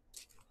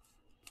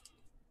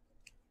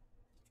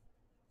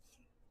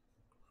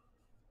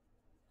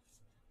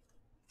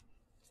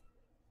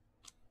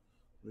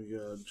 We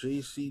got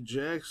J.C.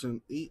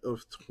 Jackson, 8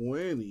 of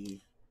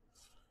 20.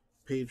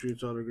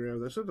 Patriots autograph.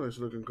 That's a nice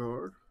looking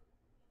card.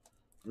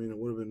 I mean, it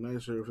would have been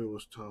nicer if it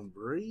was Tom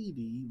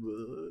Brady,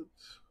 but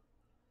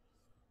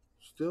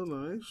still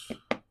nice.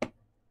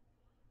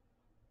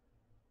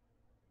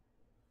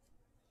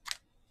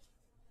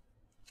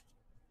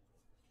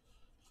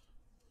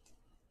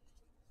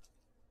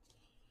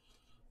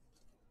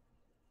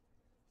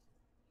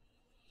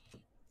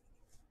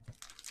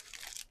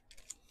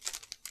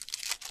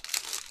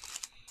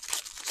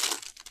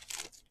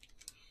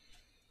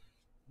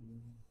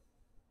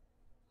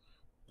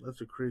 That's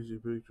a crazy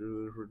picture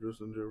there for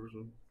Justin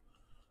Jefferson.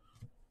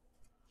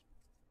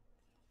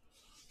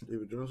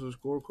 David Johnson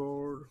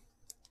scorecard.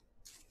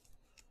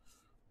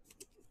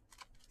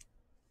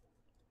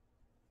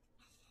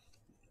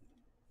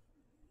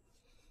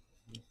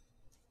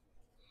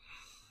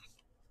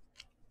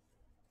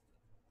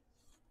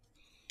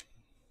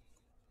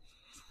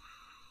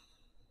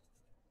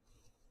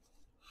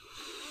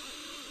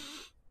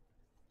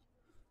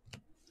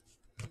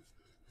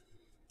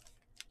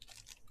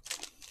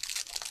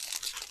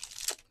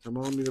 Come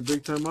on, need a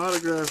big time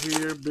autograph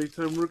here. Big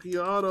time rookie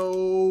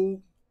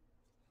auto.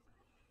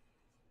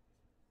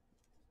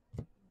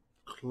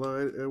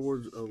 Clyde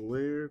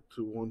Edwards-Helaire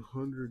to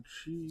 100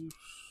 Chiefs.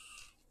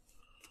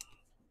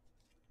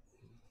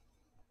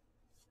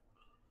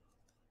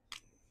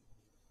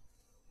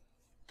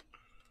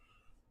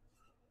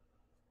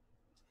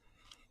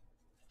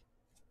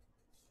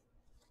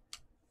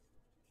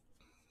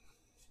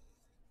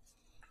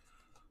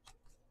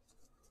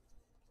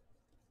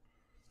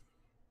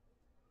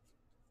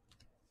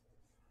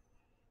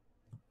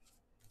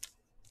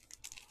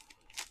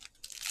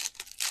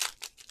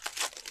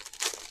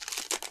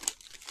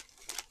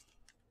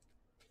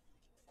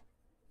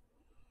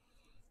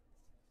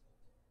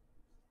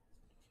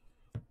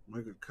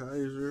 Micah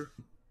Kaiser,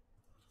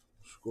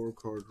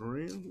 scorecard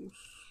Rams.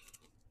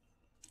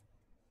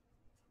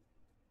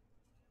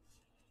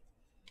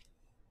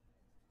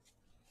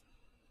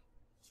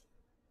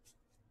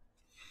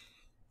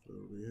 So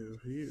we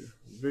have here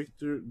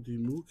Victor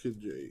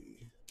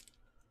Dimukeje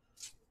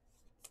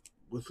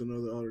with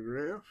another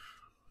autograph.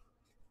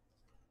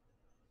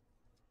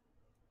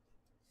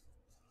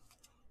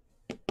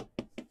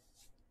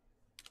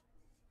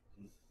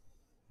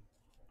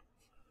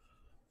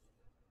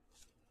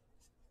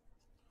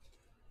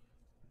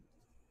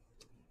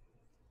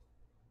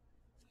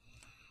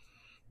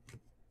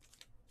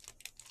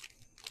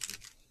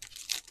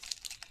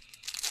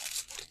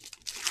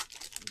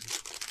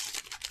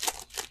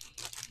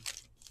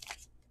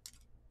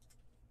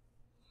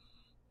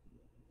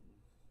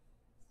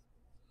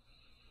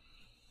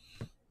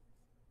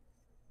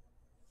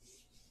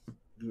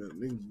 You got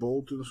Nick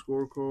Bolton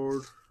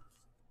scorecard.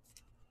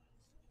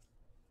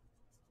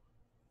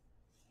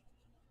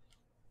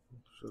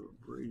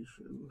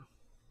 Celebration.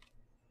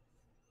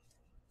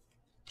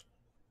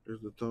 There's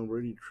the Tom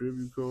Brady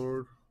tribute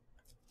card.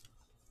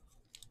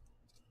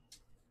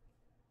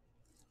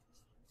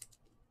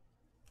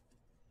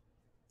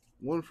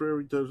 One for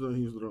every touchdown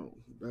he's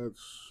thrown.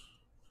 That's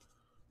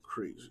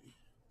crazy.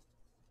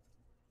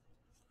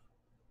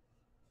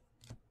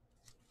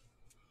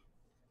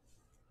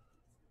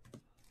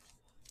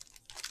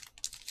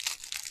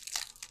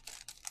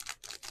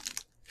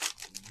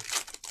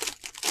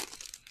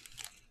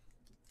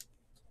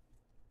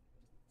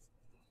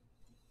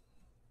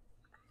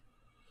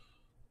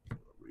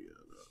 We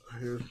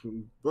got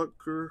Harrison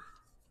Butker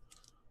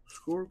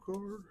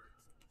scorecard.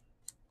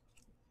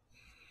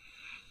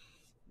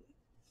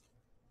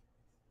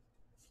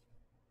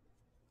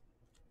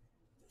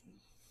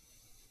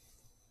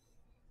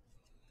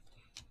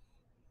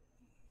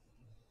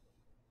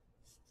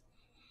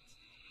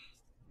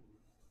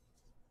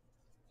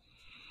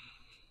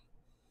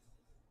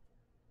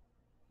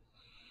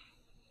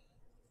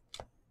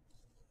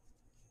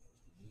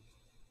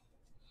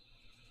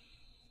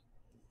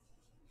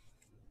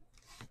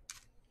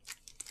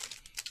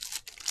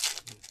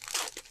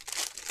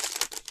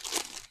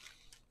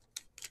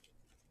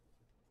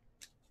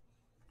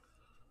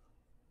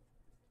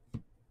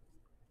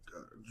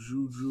 Got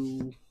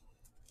Juju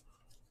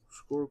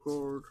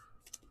scorecard.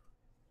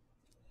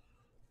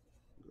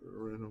 Got a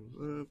random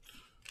that.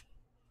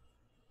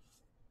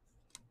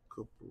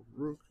 Couple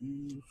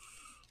rookies.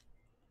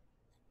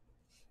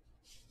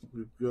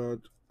 We've got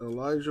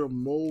Elijah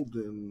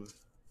Molden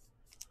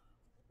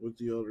with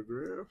the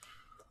autograph.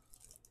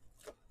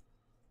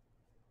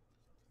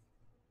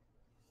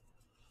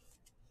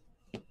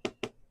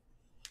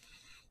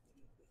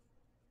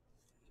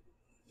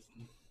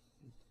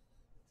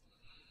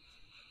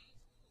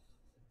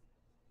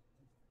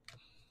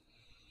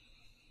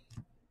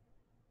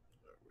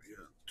 We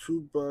got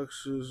 2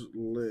 boxes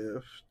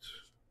left.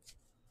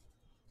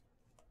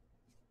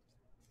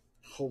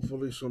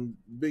 Hopefully some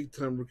big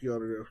time rookie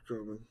autographs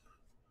coming.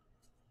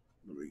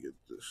 Let me get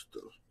this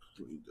stuff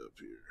cleaned up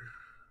here.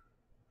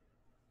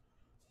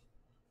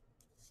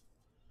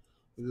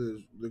 This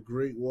is the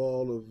Great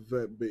Wall of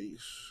Vet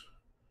Base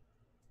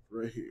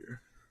right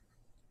here.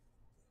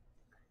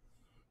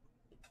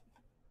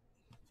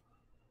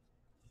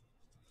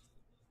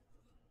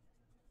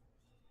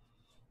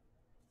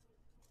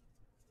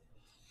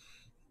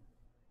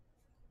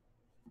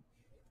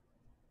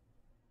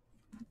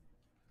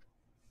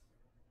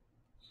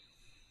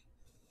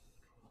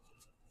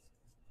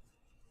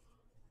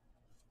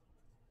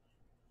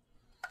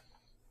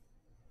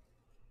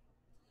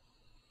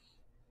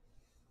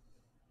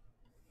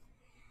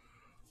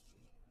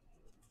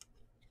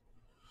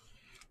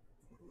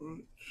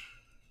 Right.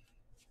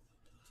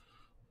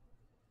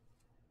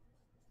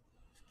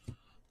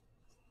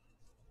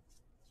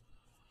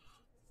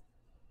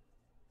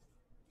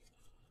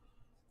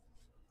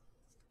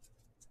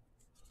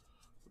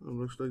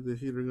 Looks like the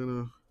Heat are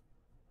gonna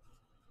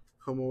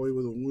come away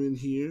with a win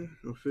here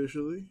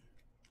officially.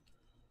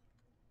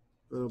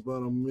 Got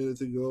about a minute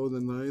to go in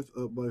the ninth,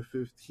 up by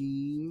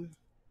 15.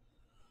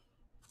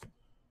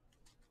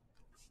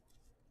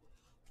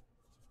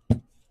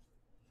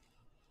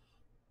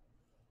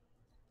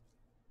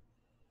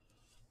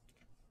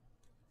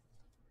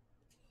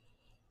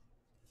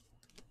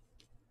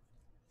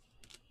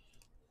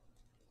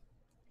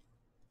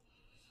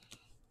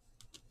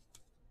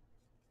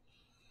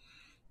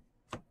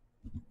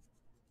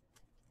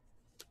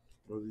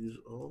 Are these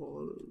all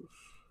autos?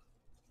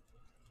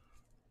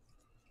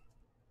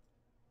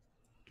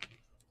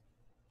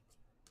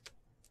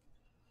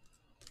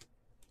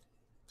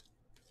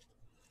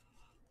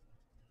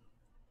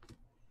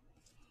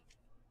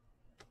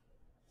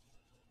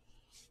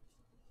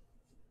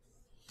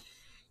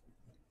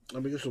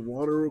 Let me get some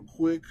water real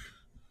quick.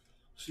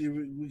 See if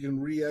we can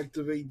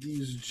reactivate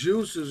these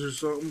juices or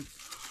something.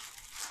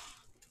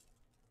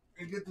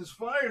 And get this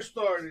fire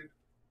started.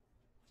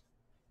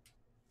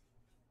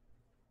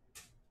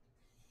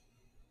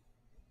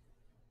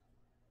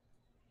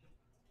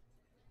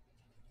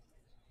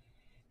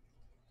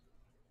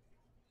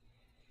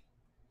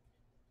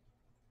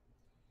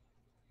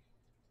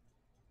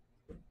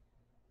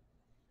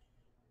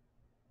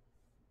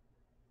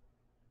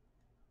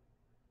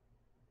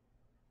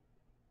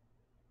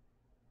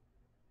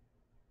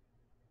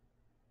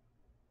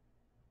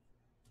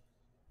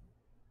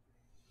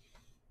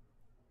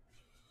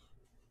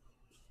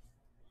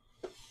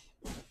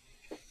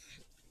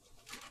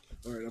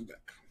 All right, I'm back.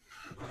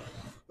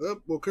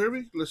 Well,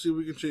 Kirby, let's see if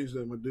we can change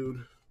that, my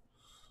dude.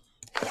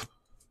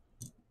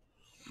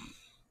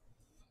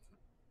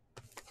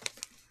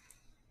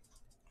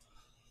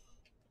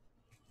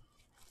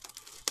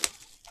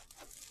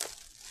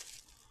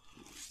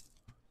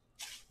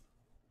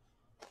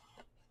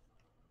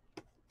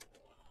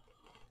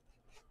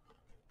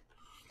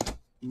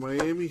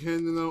 Miami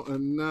handing out a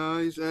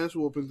nice ass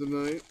whooping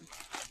tonight.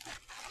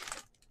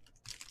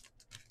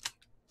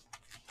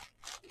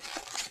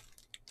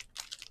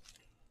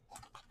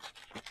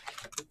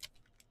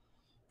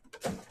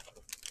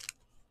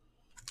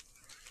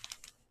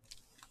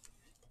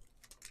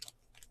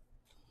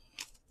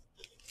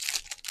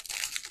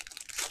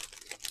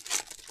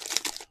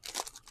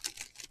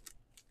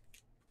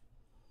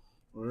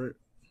 All right.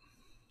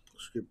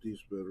 Skip these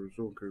betters.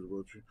 No one cares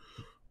about you.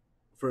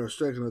 For a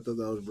second, I thought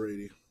that was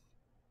Brady.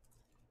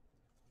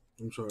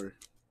 I'm sorry.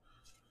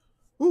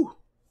 Whew.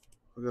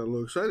 I got a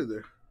little excited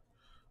there.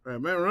 All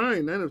right, Matt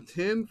Ryan, 9 of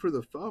 10 for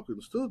the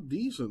Falcons. Still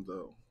decent,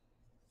 though.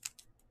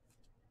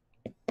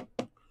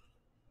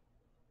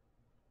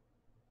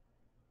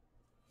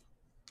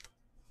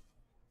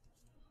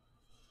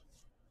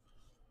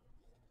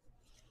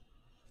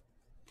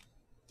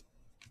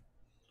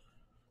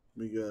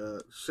 We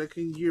got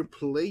second-year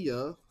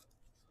player,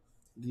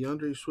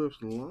 DeAndre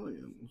Swift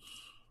Lions.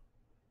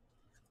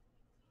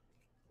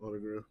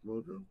 Autograph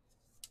mojo.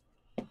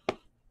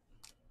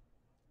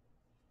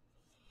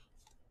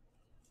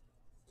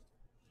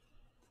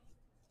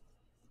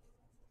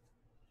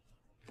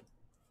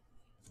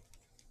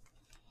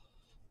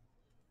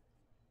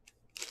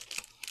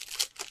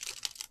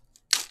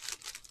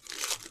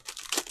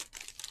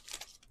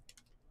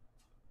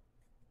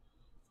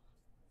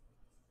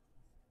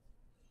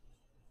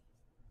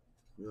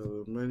 We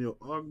got Emmanuel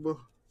Ogba.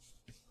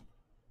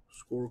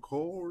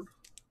 Scorecard.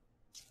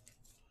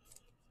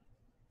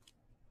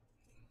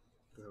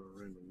 Got a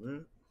random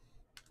that.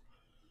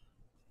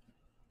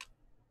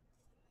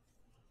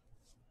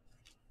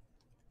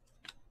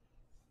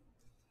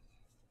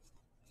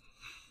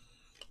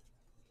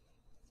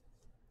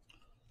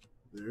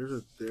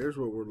 There's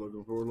what we're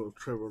looking for, a little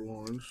Trevor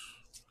Lawrence.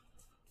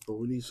 But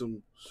we need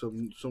some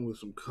with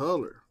some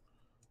color,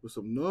 with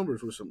some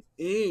numbers, with some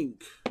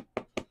ink.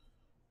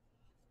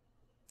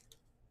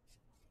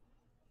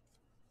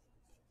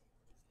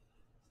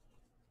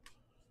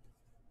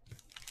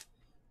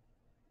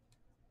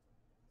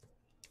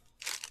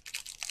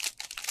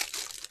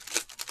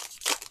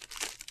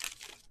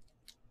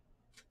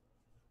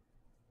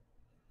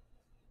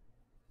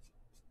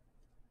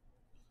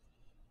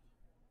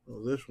 Oh,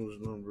 this one's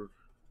numbered.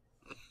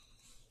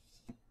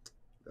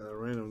 Got a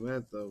random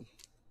that though.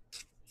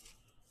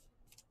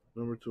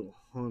 Number to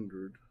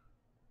 100.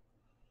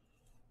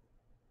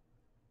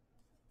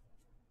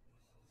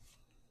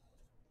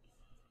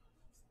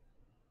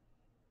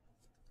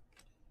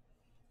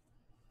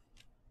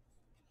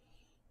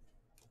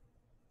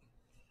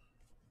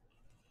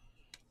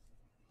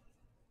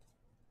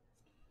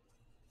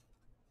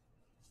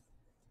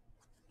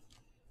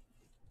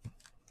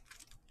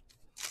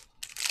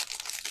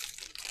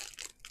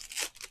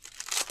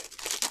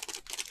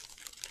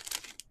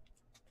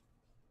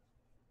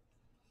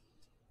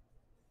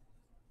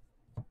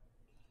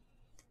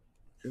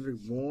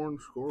 Kendrick Bourne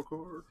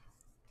scorecard.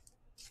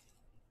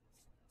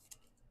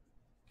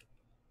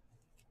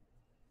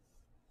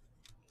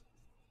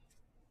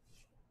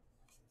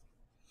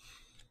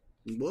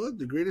 What?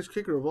 The greatest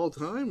kicker of all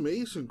time?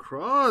 Mason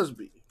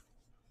Crosby.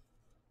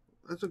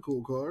 That's a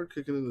cool card.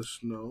 Kicking in the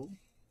snow.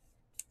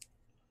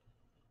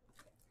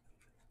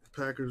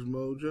 Packers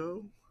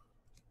mojo.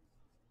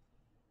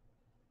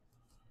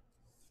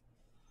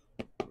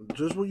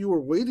 Just what you were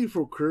waiting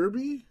for,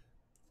 Kirby.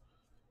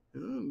 Yeah,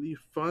 you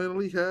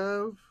finally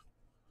have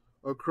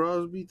a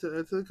Crosby to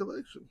add to the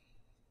collection.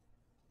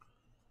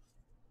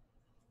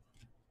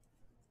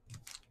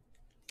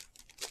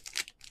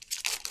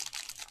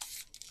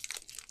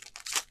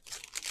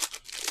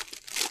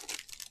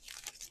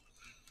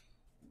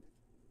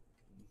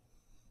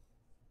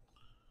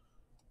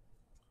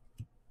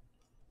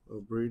 A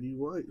Brady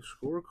White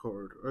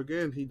scorecard.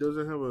 Again, he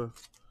doesn't have a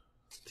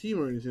team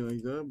or anything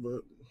like that,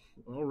 but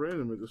I'll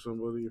random it to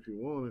somebody if you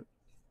want it.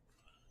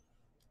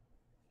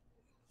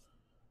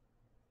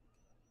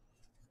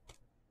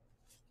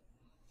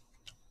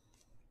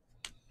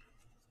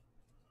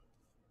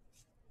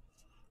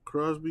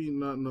 Crosby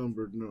not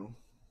numbered, no.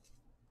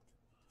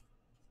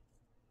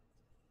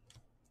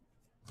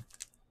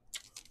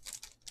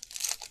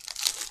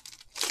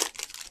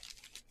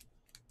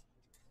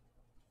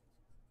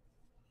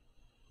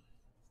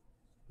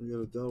 We got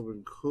a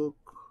Dalvin Cook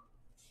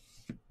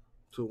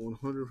to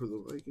 100 for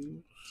the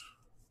Vikings.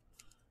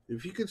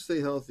 If he could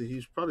stay healthy,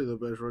 he's probably the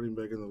best running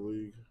back in the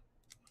league.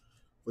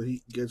 But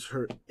he gets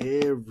hurt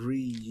every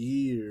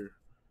year.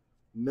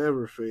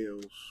 Never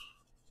fails.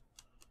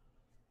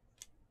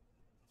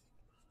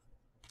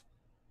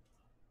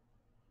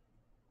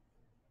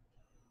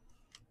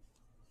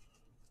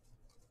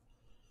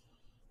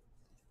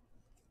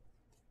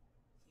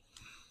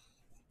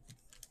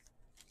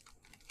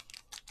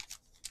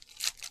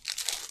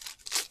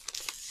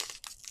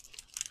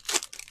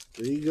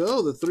 There you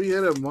go. The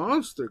three-headed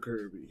monster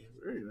Kirby.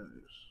 Very nice.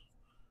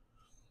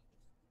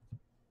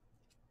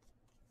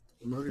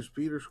 Marcus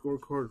Peters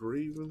scorecard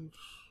Ravens.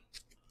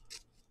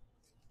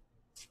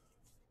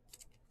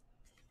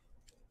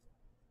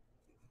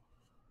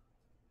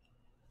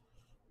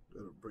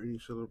 Got a Brady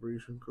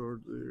celebration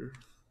card there.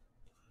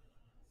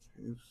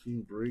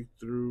 Team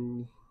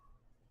breakthrough.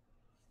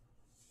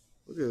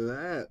 Look at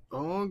that.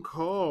 On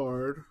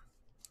card.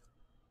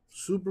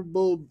 Super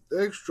Bowl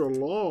extra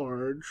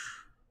large.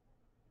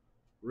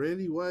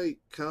 Randy White,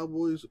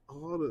 Cowboys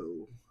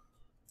auto.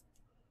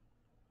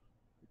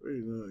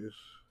 Very nice.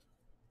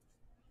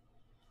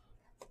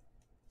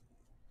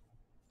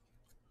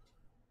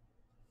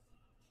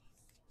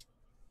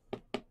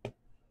 There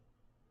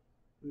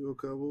you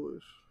go,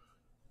 Cowboys.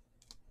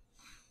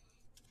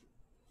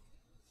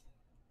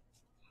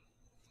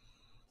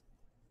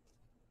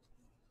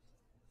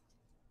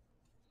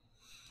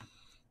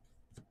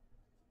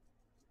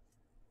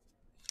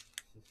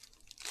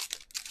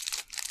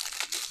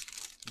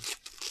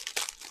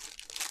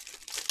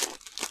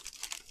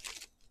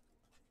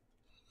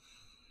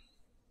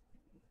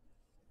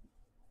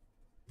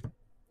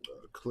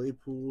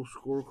 Claypool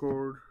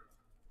scorecard.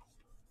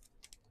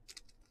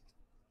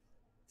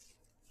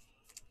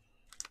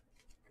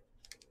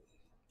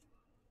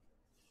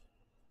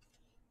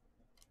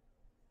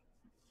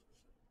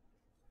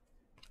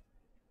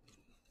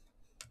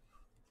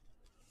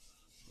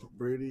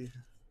 Brady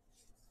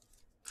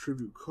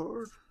tribute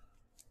card.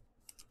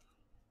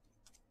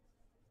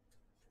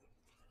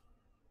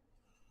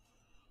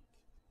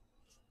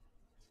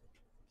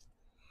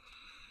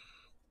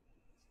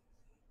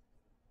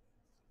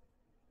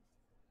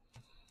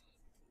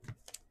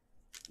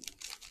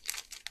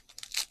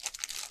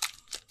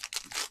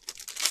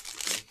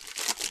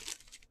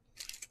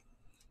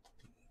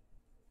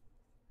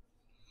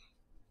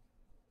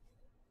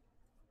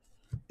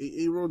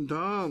 Aaron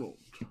Donald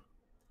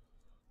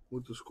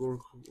with the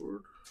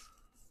scorecard.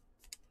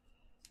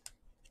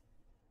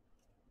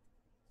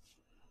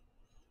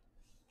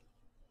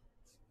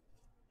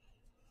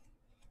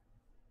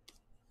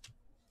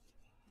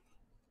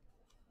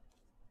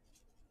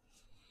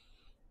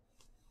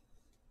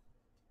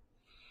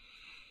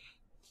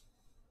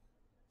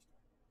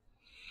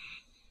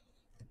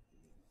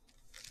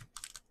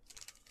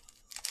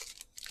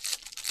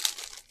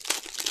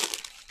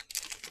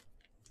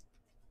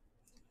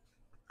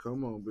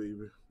 Come on,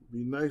 baby.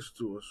 Be nice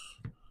to us.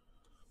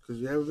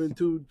 Because you haven't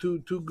been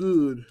too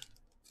good.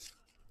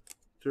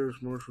 Terrace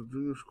Marshall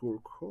Jr.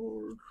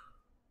 scorecard.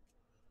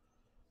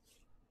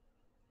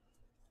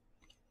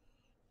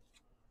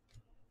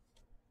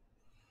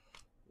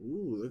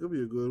 Ooh, that could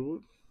be a good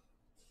one.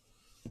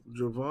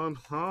 Javon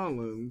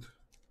Holland,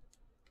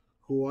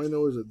 who I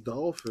know is a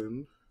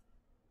Dolphin,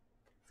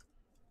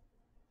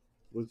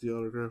 with the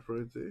autograph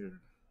right there.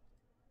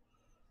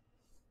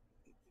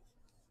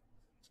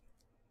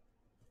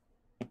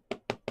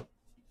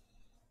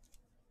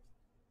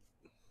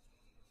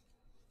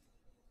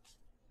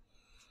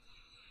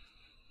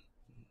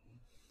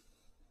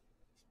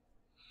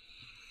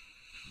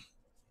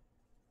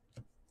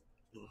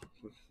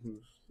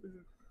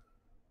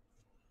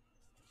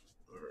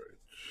 All right.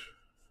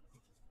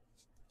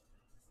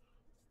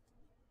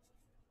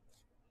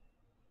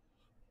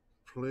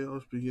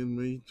 Playoffs begin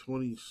May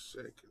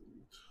 22nd,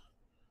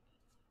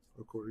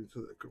 according to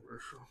that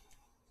commercial.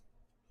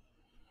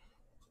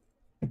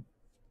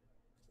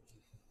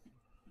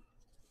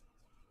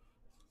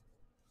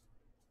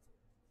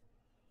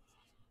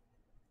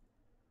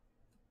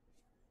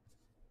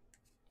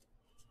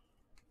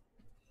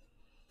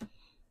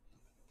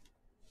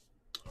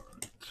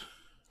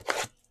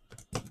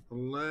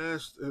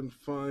 Last and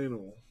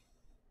final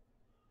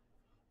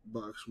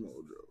Box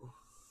Mojo.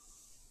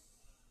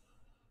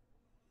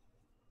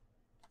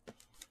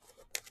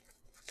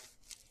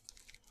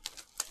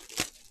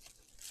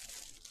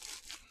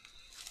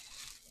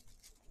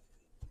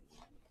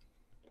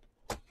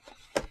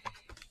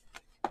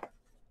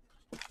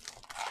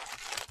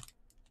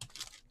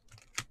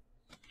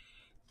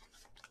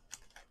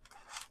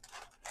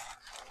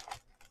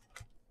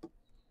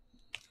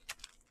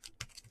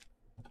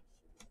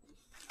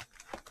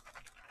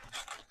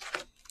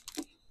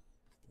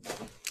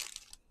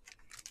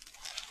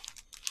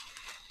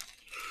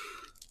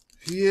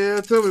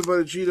 Yeah, tell me about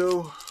it,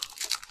 Cheeto.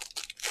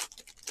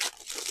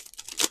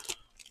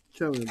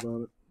 Tell me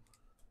about it.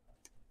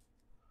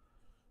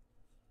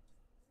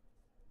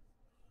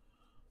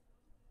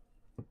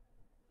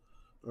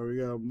 All right, we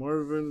got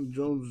Marvin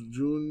Jones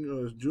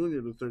Jr.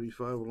 to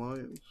 35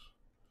 Lions.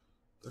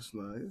 That's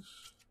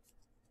nice.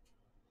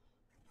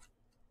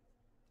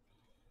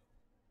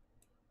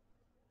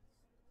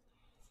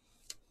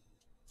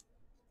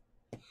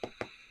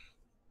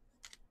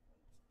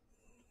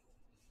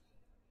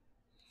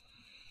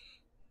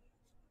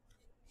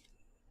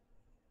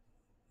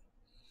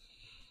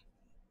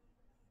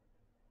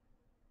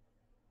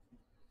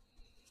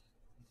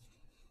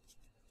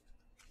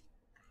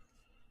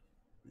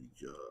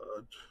 We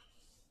got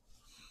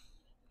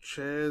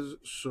Chaz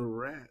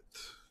Surratt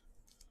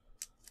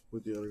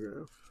with the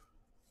autograph.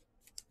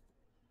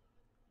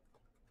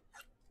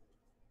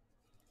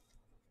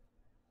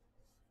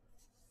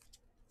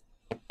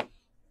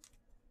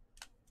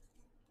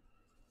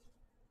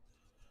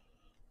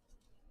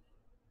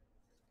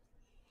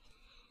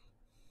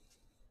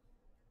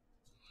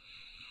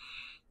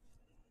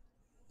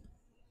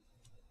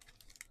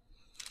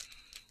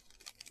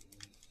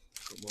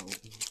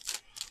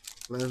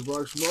 Last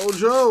box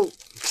mojo.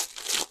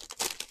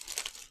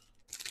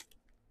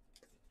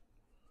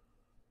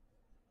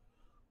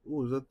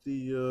 Oh, is that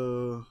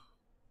the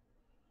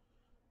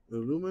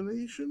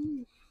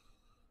Illumination?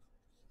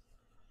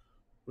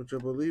 Which I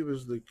believe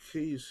is the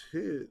case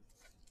hit.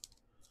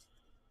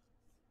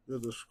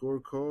 Got the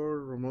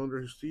scorecard,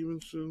 Ramondre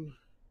Stevenson.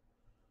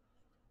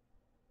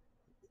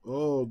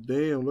 Oh,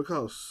 damn. Look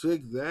how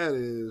sick that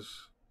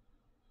is.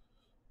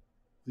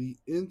 The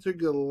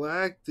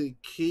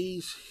intergalactic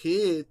case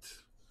hit.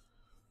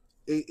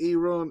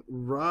 Aaron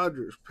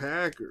Rodgers,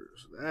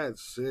 Packers.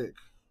 That's sick.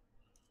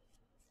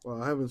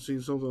 Wow, I haven't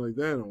seen something like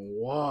that in a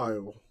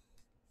while.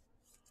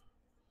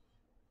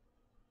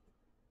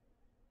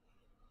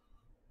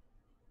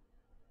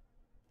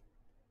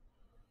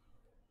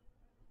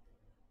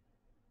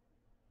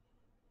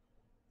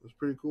 That's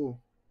pretty cool.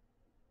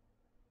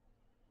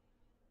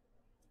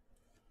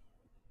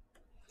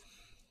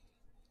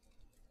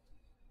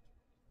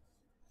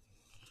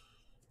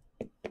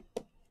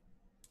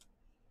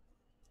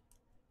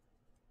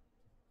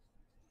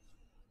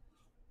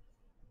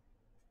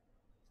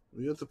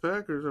 We got the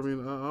Packers. I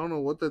mean, I don't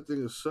know what that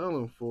thing is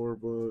selling for,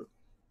 but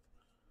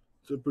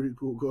it's a pretty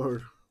cool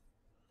card.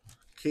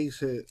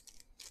 Case hit.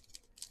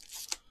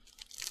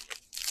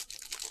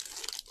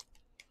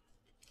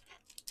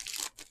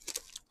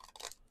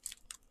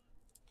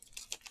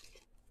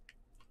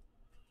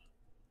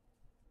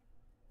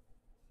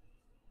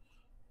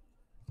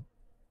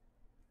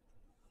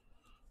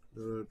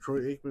 The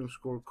Troy Aikman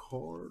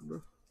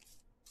scorecard.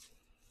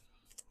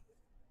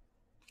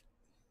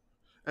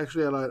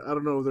 Actually, I lied. I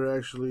don't know if they're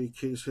actually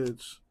case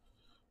hits,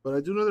 but I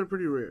do know they're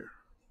pretty rare.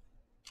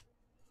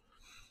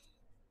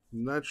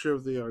 Not sure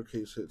if they are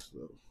case hits,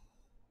 though.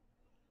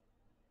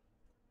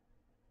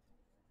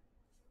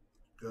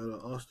 Got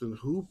an Austin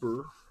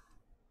Hooper.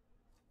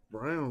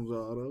 Browns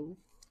auto.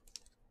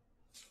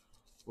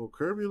 Well,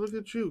 Kirby, look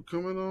at you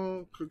coming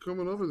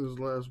up in this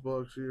last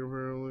box here,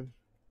 apparently.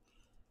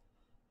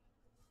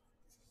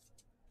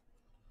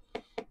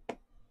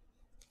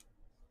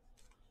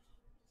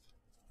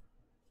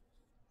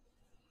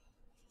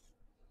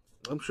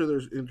 I'm sure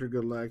there's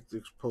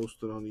Intergalactics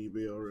posted on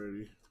eBay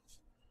already.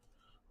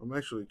 I'm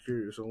actually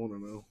curious. I want to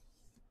know.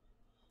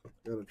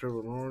 Got a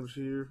Trevor Lawrence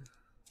here.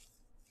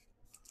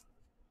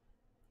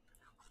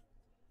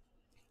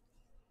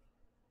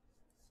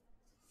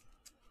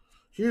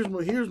 Here's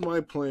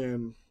my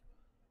plan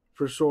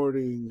for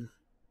sorting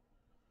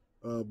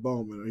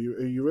Bowman. Are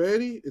you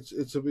ready?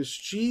 It's a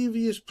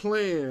mischievous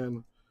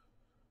plan,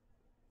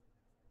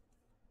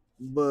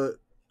 but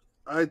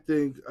I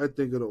think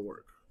it'll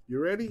work. You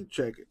ready?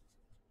 Check it.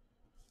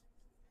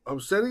 I'm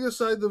setting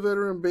aside the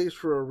veteran base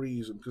for a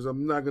reason because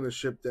I'm not going to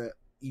ship that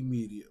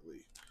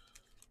immediately.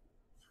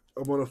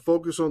 I'm going to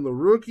focus on the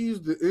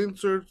rookies, the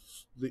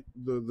inserts, the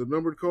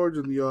numbered cards,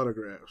 and the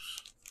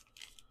autographs.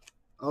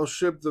 I'll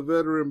ship the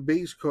veteran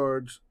base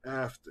cards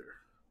after.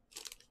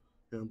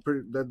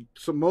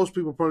 Most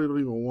people probably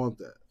don't even want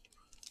that,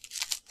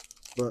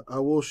 but I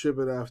will ship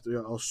it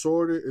after. I'll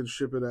sort it and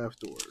ship it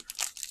afterward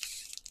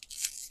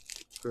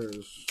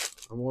because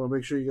I want to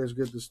make sure you guys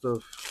get this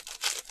stuff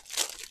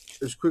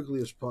as quickly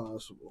as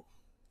possible.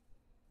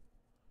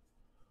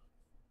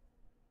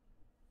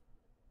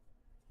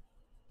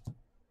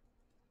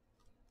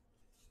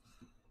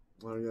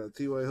 I got a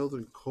T.Y.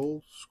 Hilton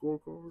Colts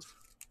scorecard.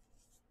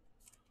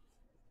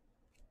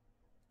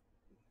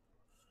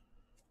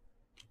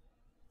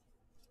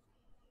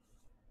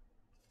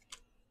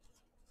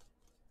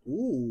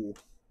 Ooh.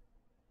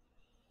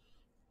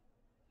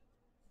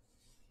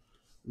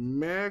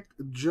 Mac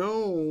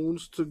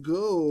Jones to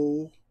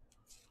go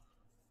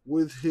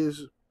with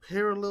his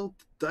parallel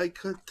die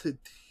cut to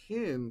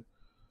 10.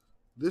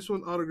 This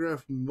one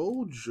autographed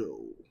Mojo.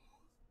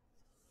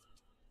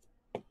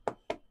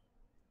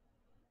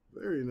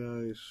 Very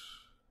nice.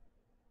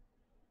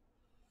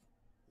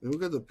 And we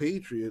got the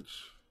Patriots.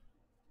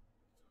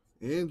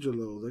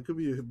 Angelo. That could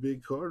be a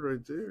big card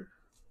right there.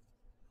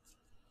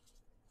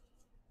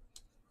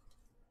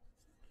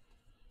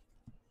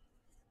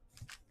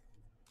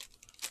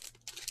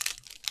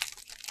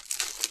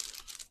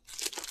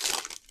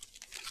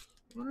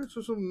 All right,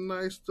 so some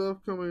nice stuff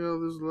coming out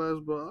of this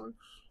last box.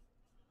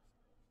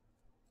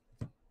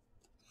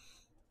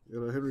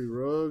 Got a Henry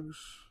Ruggs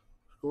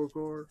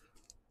scorecard.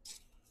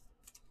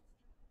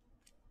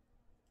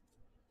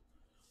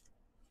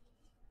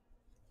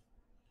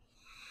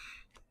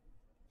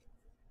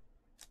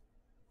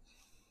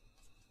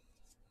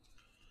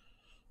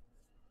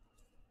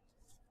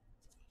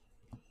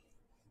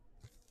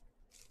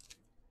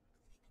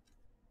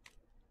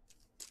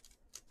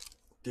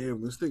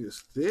 Damn, this thing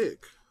is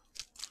thick.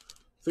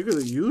 Thicker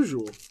than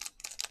usual.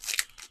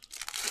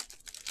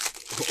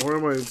 Or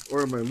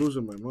am I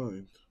losing my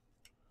mind?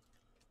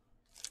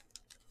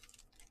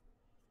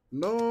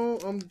 No,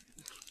 I'm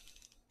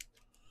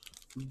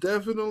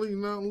definitely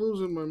not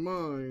losing my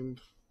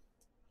mind.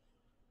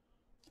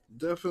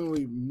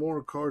 Definitely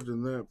more cards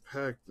in that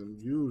pack than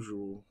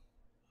usual.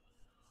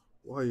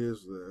 Why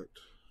is that?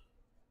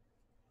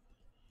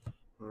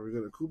 All right, we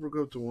got a Cooper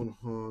Cup to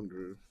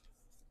 100.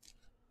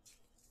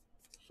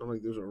 Sound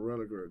like there's a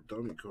relic or a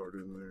dummy card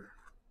in there.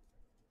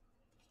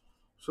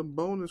 Some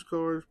bonus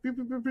cards. Pew,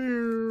 pew, pew,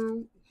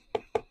 pew.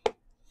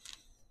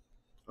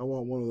 I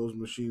want one of those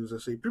machines that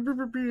say pew, pew,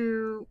 pew,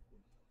 pew.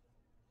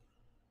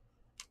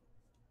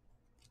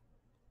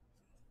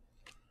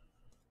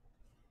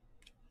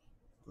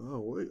 Oh,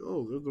 wait.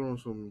 Oh, they're throwing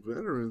some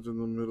veterans in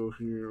the middle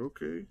here.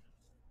 Okay.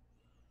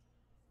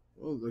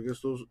 Well, I guess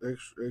those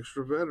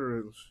extra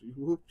veterans.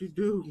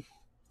 Whoop-de-doo.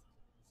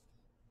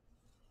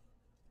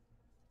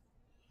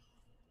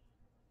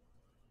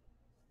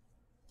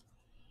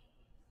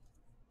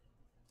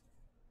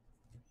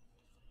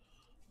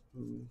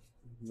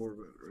 More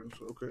veterans.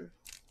 Okay.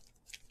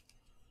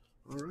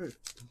 All right.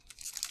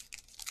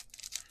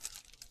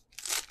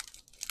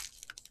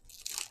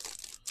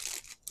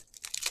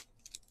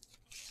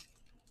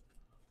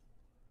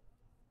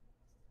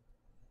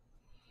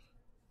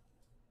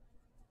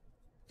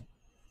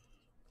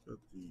 Got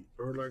the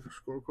Urlacher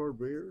scorecard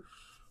Bears.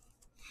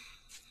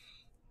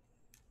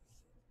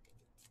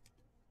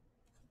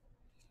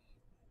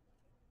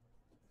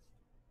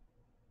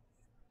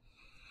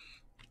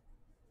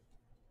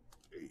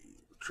 A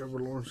Trevor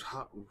Lawrence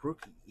hot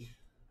rookie.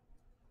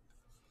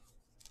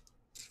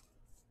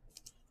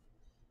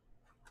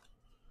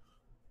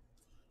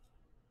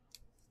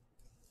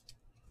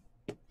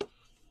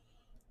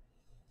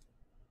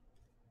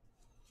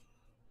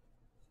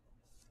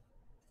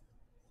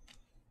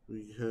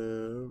 We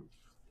have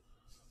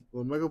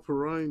Michael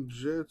Perrine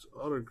Jets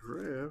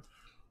autograph.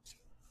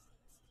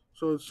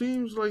 So it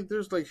seems like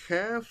there's like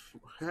half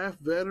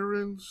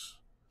veterans,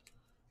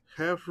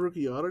 half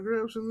rookie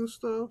autographs in this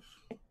stuff.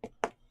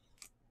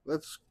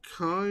 That's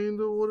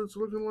kind of what it's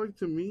looking like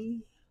to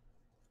me.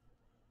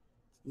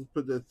 We'll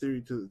put that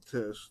theory to the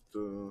test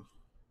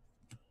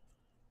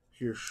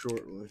here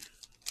shortly.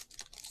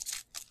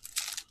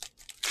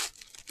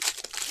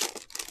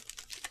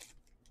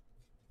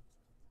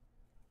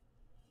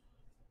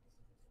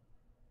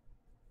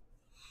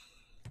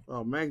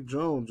 Oh, Mac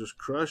Jones just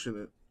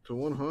crushing it to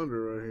 100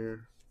 right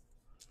here.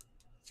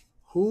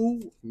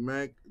 Who?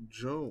 Mac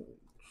Jones.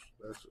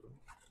 That's a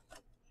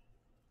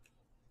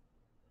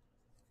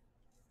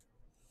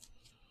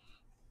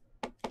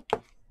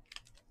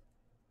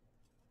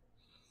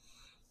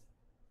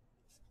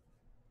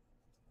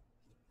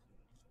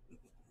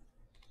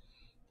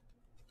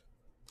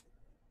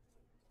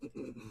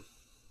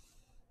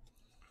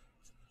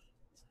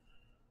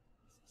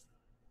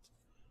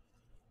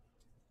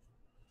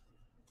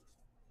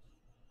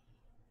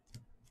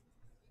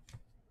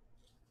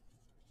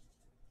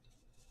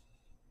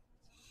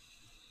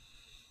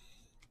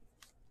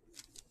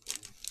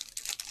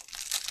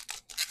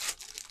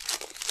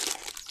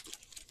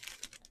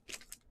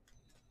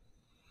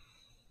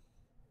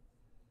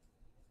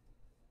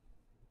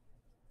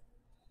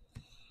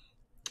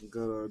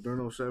got a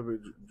Darnell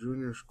Savage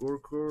Jr.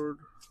 scorecard.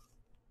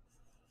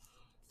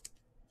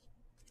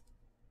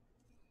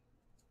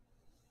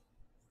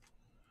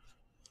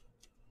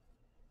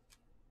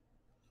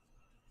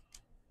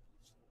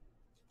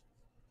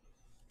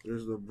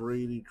 There's the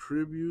Brady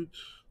tribute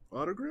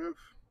autograph.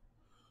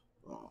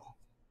 Oh,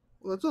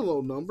 well, that's a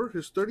low number.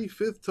 His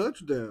 35th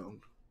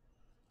touchdown.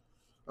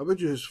 I bet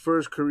you his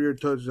first career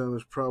touchdown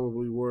is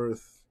probably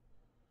worth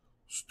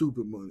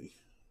stupid money.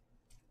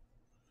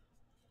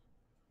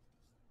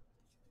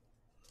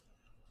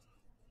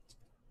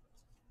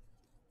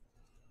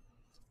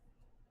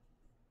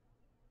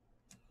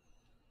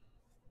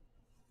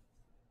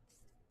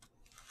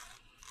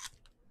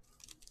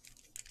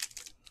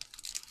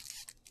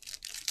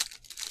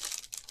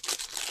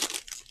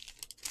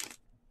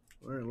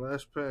 All right,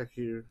 last pack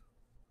here.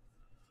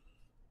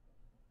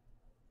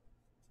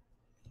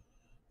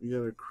 We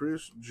got a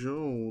Chris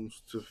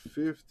Jones to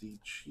 50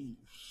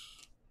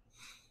 Chiefs.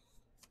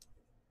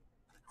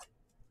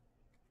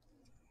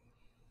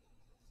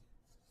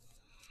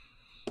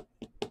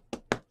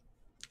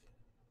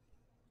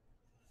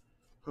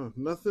 Huh,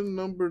 nothing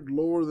numbered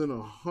lower than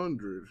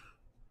 100.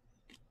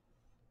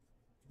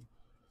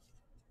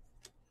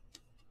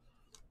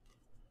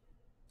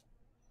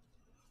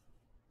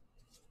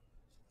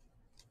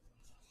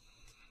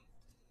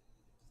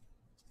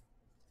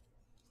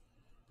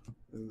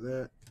 And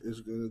that is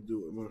going to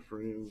do it, my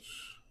friends.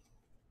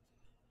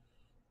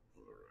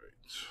 All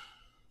right.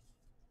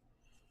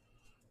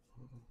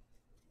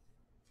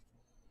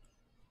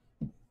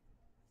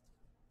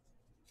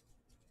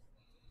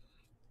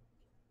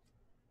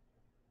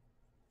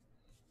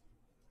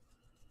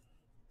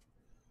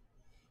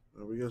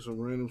 We got some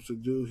randoms to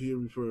do here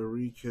before a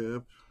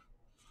recap.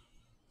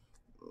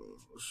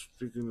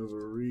 Speaking of a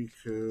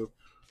recap,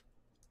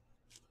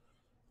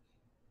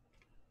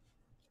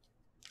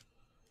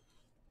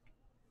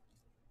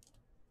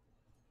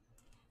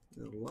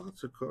 yeah,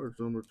 lots of cards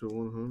numbered to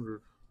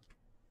 100.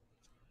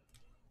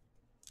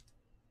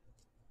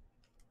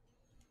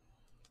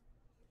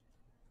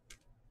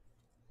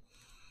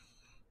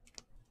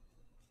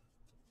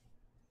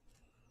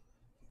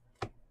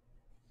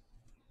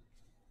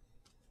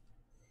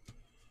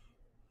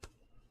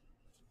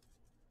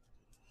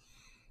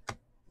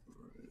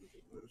 All right,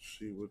 let's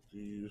see what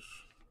these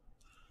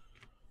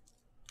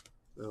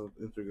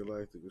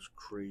Intergalactic is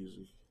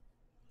crazy.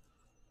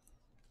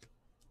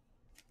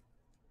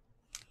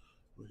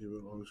 But he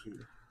belongs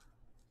here.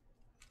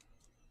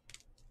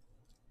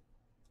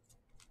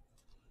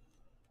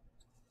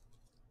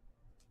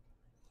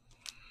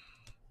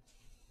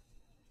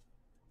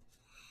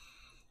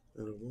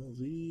 Out of all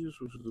these,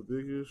 which is the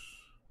biggest?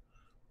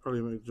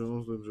 Probably Mac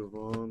Jones, then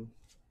Javon.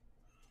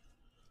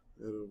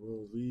 Out of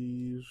all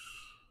these,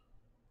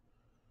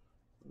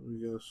 we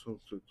got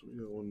something. We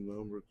got one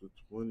number at the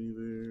 20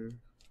 there.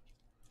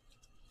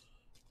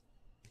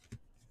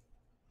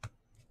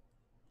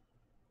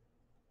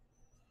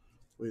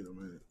 Wait a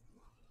minute.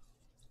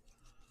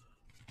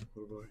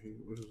 What about here?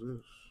 What is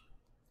this?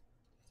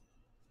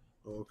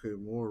 Oh, okay,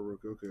 more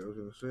rook. Okay, I was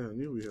gonna say I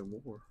knew we had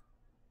more.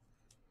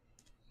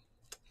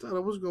 Thought I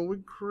was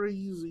going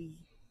crazy.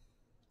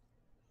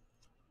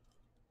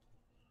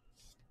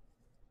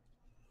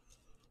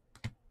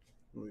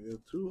 We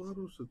got 2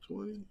 autos to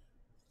 20.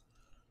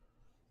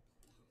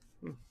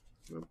 Huh,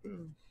 not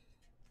bad.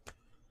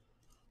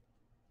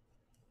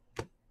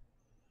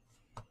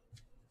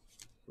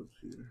 What's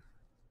here?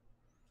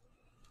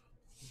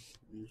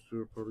 These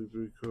 2 are probably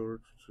 3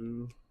 cards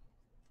too.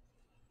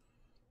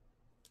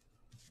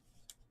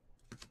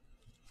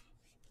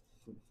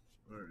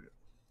 Alright.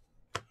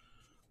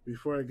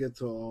 Before I get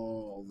to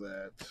all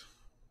that,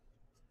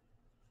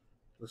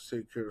 let's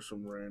take care of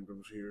some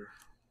randoms here.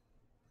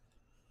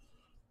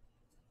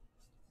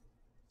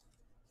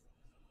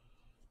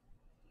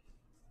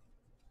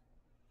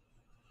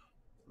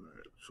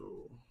 Alright,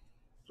 so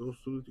those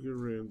 2 need to get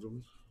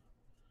randoms.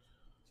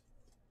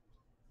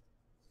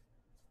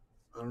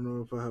 I don't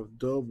know if I have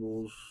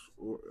doubles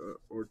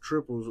or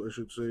triples, I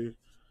should say,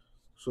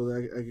 so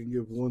that I can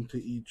give 1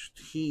 to each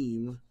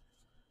team.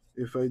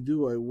 If I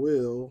do, I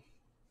will,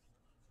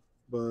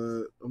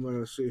 but I'm not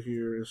going to sit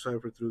here and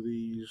cipher through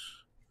these.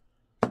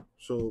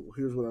 So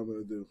here's what I'm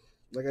going to do.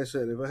 Like I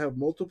said, if I have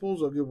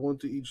multiples, I'll give 1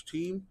 to each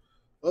team.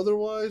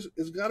 Otherwise,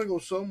 it's got to go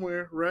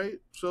somewhere, right?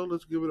 So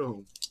let's give it a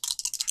home.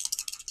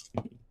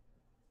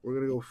 We're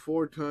going to go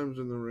 4 times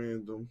in the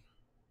random.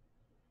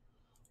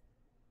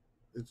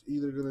 It's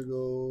either going to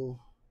go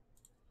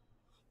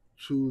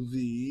to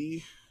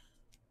the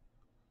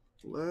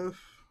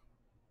left,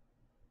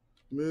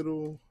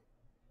 middle,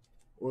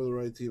 or the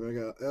right team. I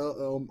got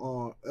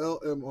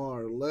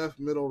LMR, left,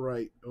 middle,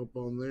 right, up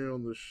on there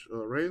on the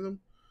random.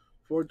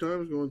 4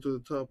 times, going to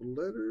the top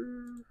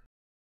letter.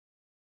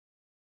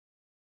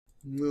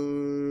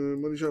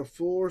 Money shot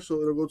 4,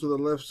 so it'll go to the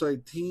left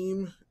side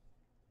team.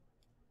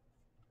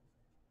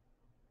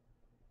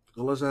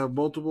 Unless I have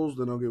multiples,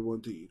 then I'll give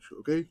 1 to each,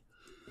 okay?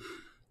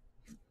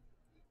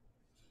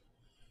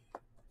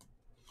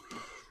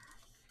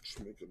 Just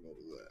make a note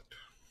of that.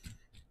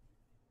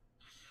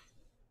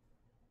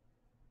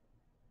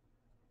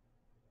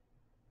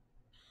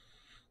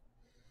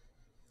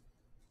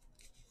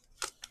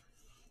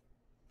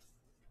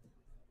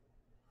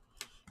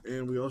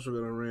 And we also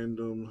got a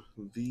random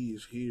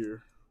these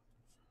here.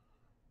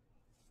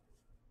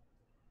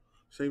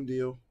 Same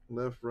deal,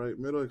 left, right,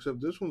 middle, except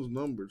this one's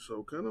numbered,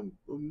 so kind of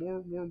more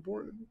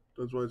important.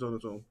 That's why it's on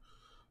its own.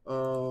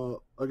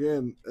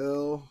 Again,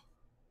 LMR.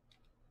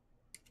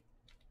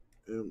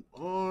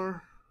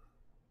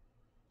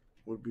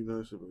 Would be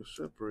nice if I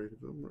separated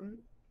them, right?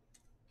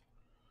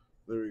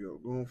 There we go.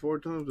 Going 4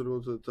 times, it'll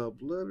go to the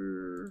top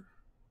letter.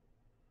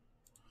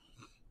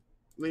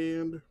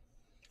 And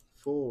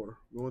 4.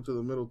 Going to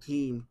the middle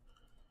team,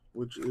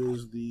 which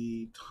is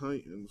the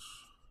Titans.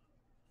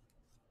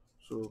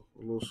 So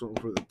a little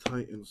something for the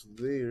Titans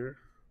there.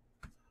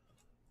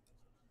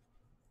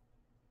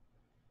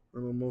 I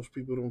know most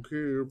people don't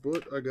care,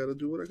 but I gotta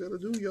do what I gotta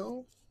do,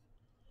 y'all.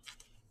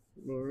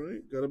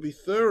 Alright, gotta be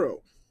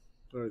thorough.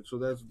 Alright, so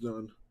that's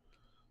done.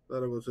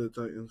 That'll go to the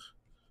Titans.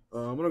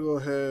 I'm gonna go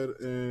ahead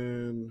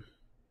and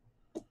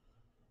I'm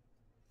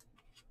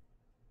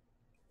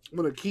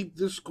gonna keep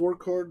this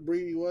scorecard,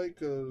 Brady White,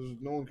 because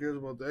no one cares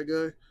about that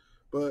guy.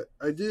 But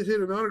I did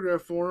hit an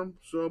autograph for him,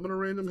 so I'm gonna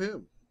random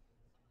him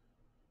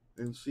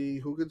and see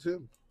who gets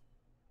him.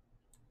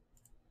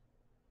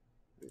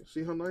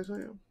 See how nice I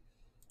am.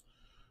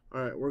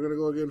 All right, we're gonna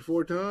go again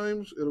 4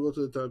 times. It'll go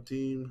to the top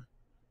team.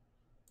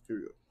 Here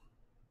we go.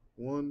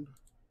 1,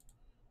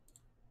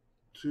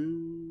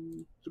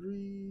 2,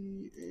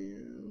 3,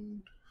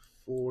 and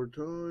 4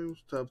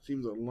 times. Top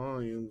team, the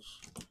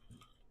Lions.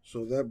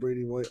 So that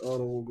Brady White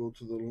auto will go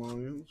to the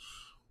Lions.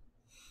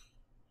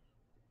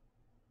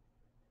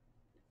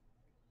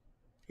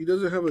 He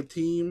doesn't have a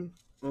team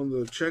on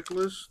the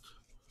checklist,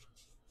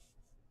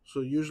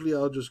 so usually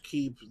I'll just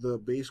keep the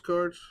base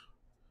cards.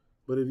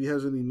 But if he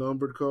has any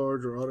numbered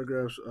cards or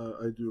autographs,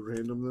 I do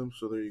random them.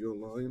 So there you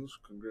go, Lions.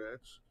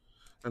 Congrats.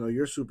 I know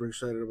you're super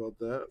excited about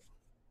that.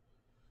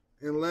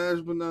 And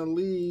last but not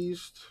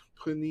least,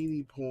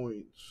 Panini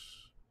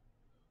points.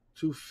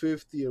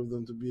 250 of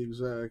them to be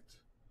exact.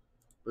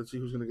 Let's see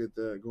who's going to get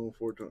that. Going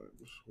 4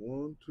 times.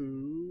 1,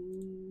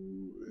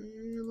 2,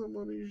 and the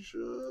money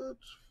shot.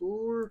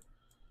 4.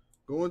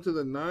 Going to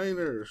the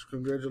Niners.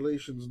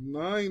 Congratulations,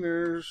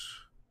 Niners.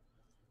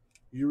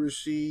 You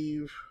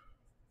receive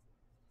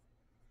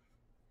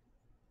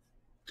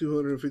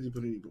 250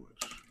 Panini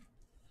points.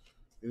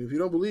 And if you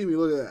don't believe me,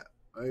 look at that.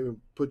 I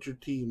even put your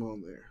team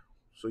on there,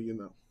 so you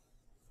know.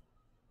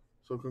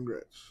 So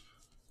congrats.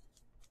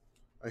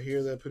 I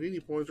hear that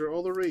Panini points are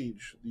all the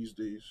rage these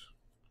days.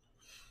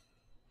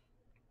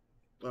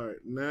 All right,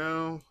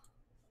 now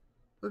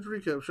let's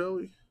recap, shall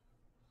we?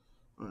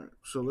 All right,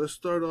 so let's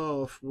start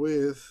off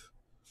with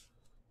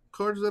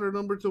cards that are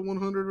numbered to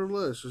 100 or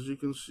less. As you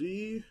can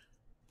see,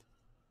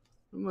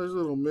 a nice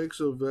little mix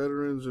of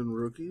veterans and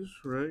rookies,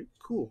 right?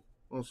 Cool,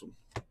 awesome.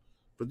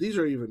 But these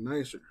are even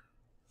nicer.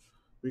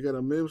 We got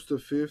a Mims to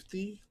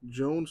 50,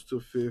 Jones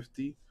to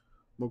 50,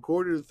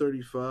 McCourty to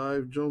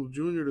 35, Jones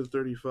Jr. to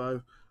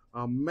 35,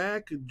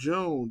 Mac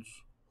Jones.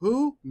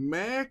 Who?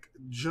 Mac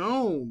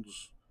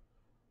Jones.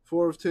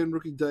 4 of 10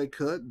 rookie die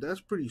cut. That's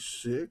pretty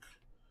sick.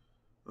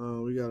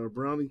 We got a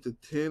Browning to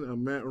 10, a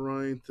Matt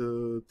Ryan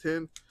to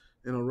 10,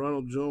 and a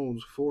Ronald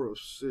Jones 4 of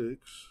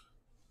 6.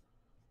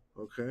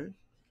 Okay.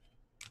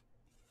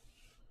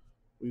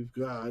 We've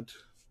got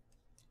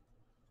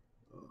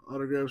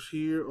autographs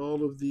here.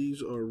 All of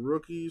these are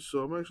rookies, so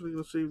I'm actually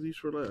going to save these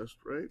for last,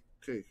 right?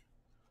 Okay.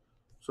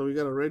 So we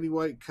got a Randy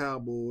White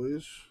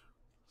Cowboys,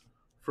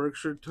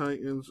 Ferkshire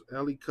Titans,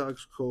 Alley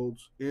Cox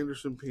Colts,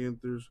 Anderson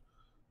Panthers,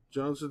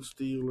 Johnson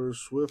Steelers,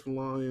 Swift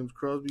Lions,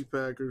 Crosby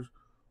Packers,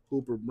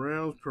 Hooper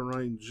Browns,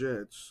 Perrine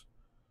Jets,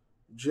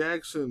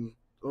 Jackson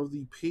of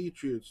the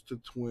Patriots to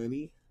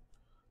 20,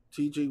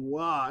 TJ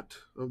Watt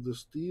of the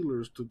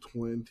Steelers to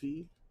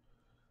 20,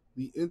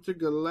 the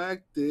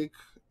Intergalactic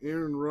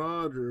Aaron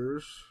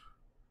Rodgers.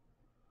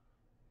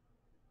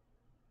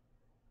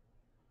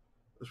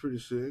 That's pretty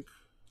sick,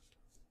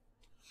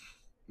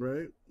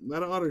 right?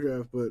 Not an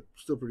autograph, but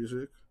still pretty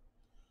sick.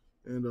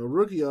 And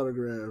rookie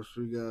autographs,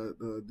 we got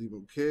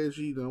Debo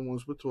Kaji, not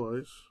once but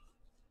twice.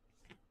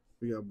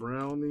 We got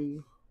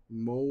Browning,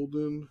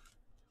 Molden,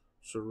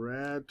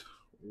 Surratt,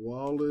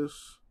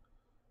 Wallace,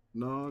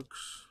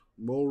 Knox,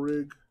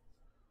 Mulrig,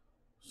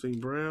 St.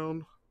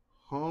 Brown,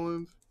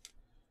 Holland,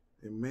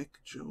 and Mac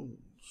Jones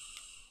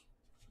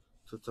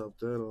to top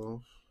that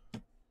off.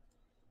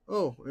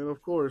 Oh, and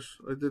of course,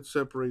 I did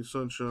separate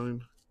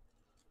Sunshine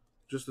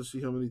just to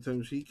see how many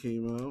times he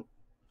came out.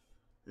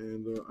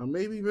 And I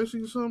may be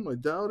missing some. I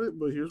doubt it,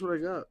 but here's what I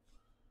got.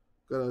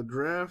 Got a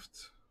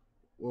draft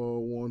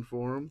one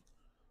for him.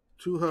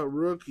 2 hot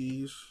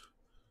rookies.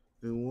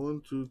 And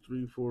 1, 2,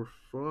 3, 4,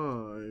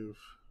 5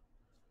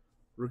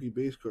 rookie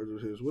base cards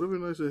of his. Would have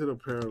been nice to hit a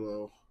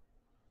parallel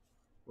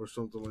or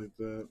something like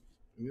that.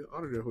 And the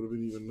autograph would have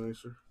been even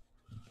nicer.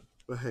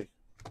 But hey,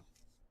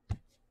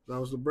 that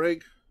was the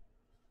break,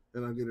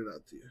 and I'll get it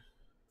out to you.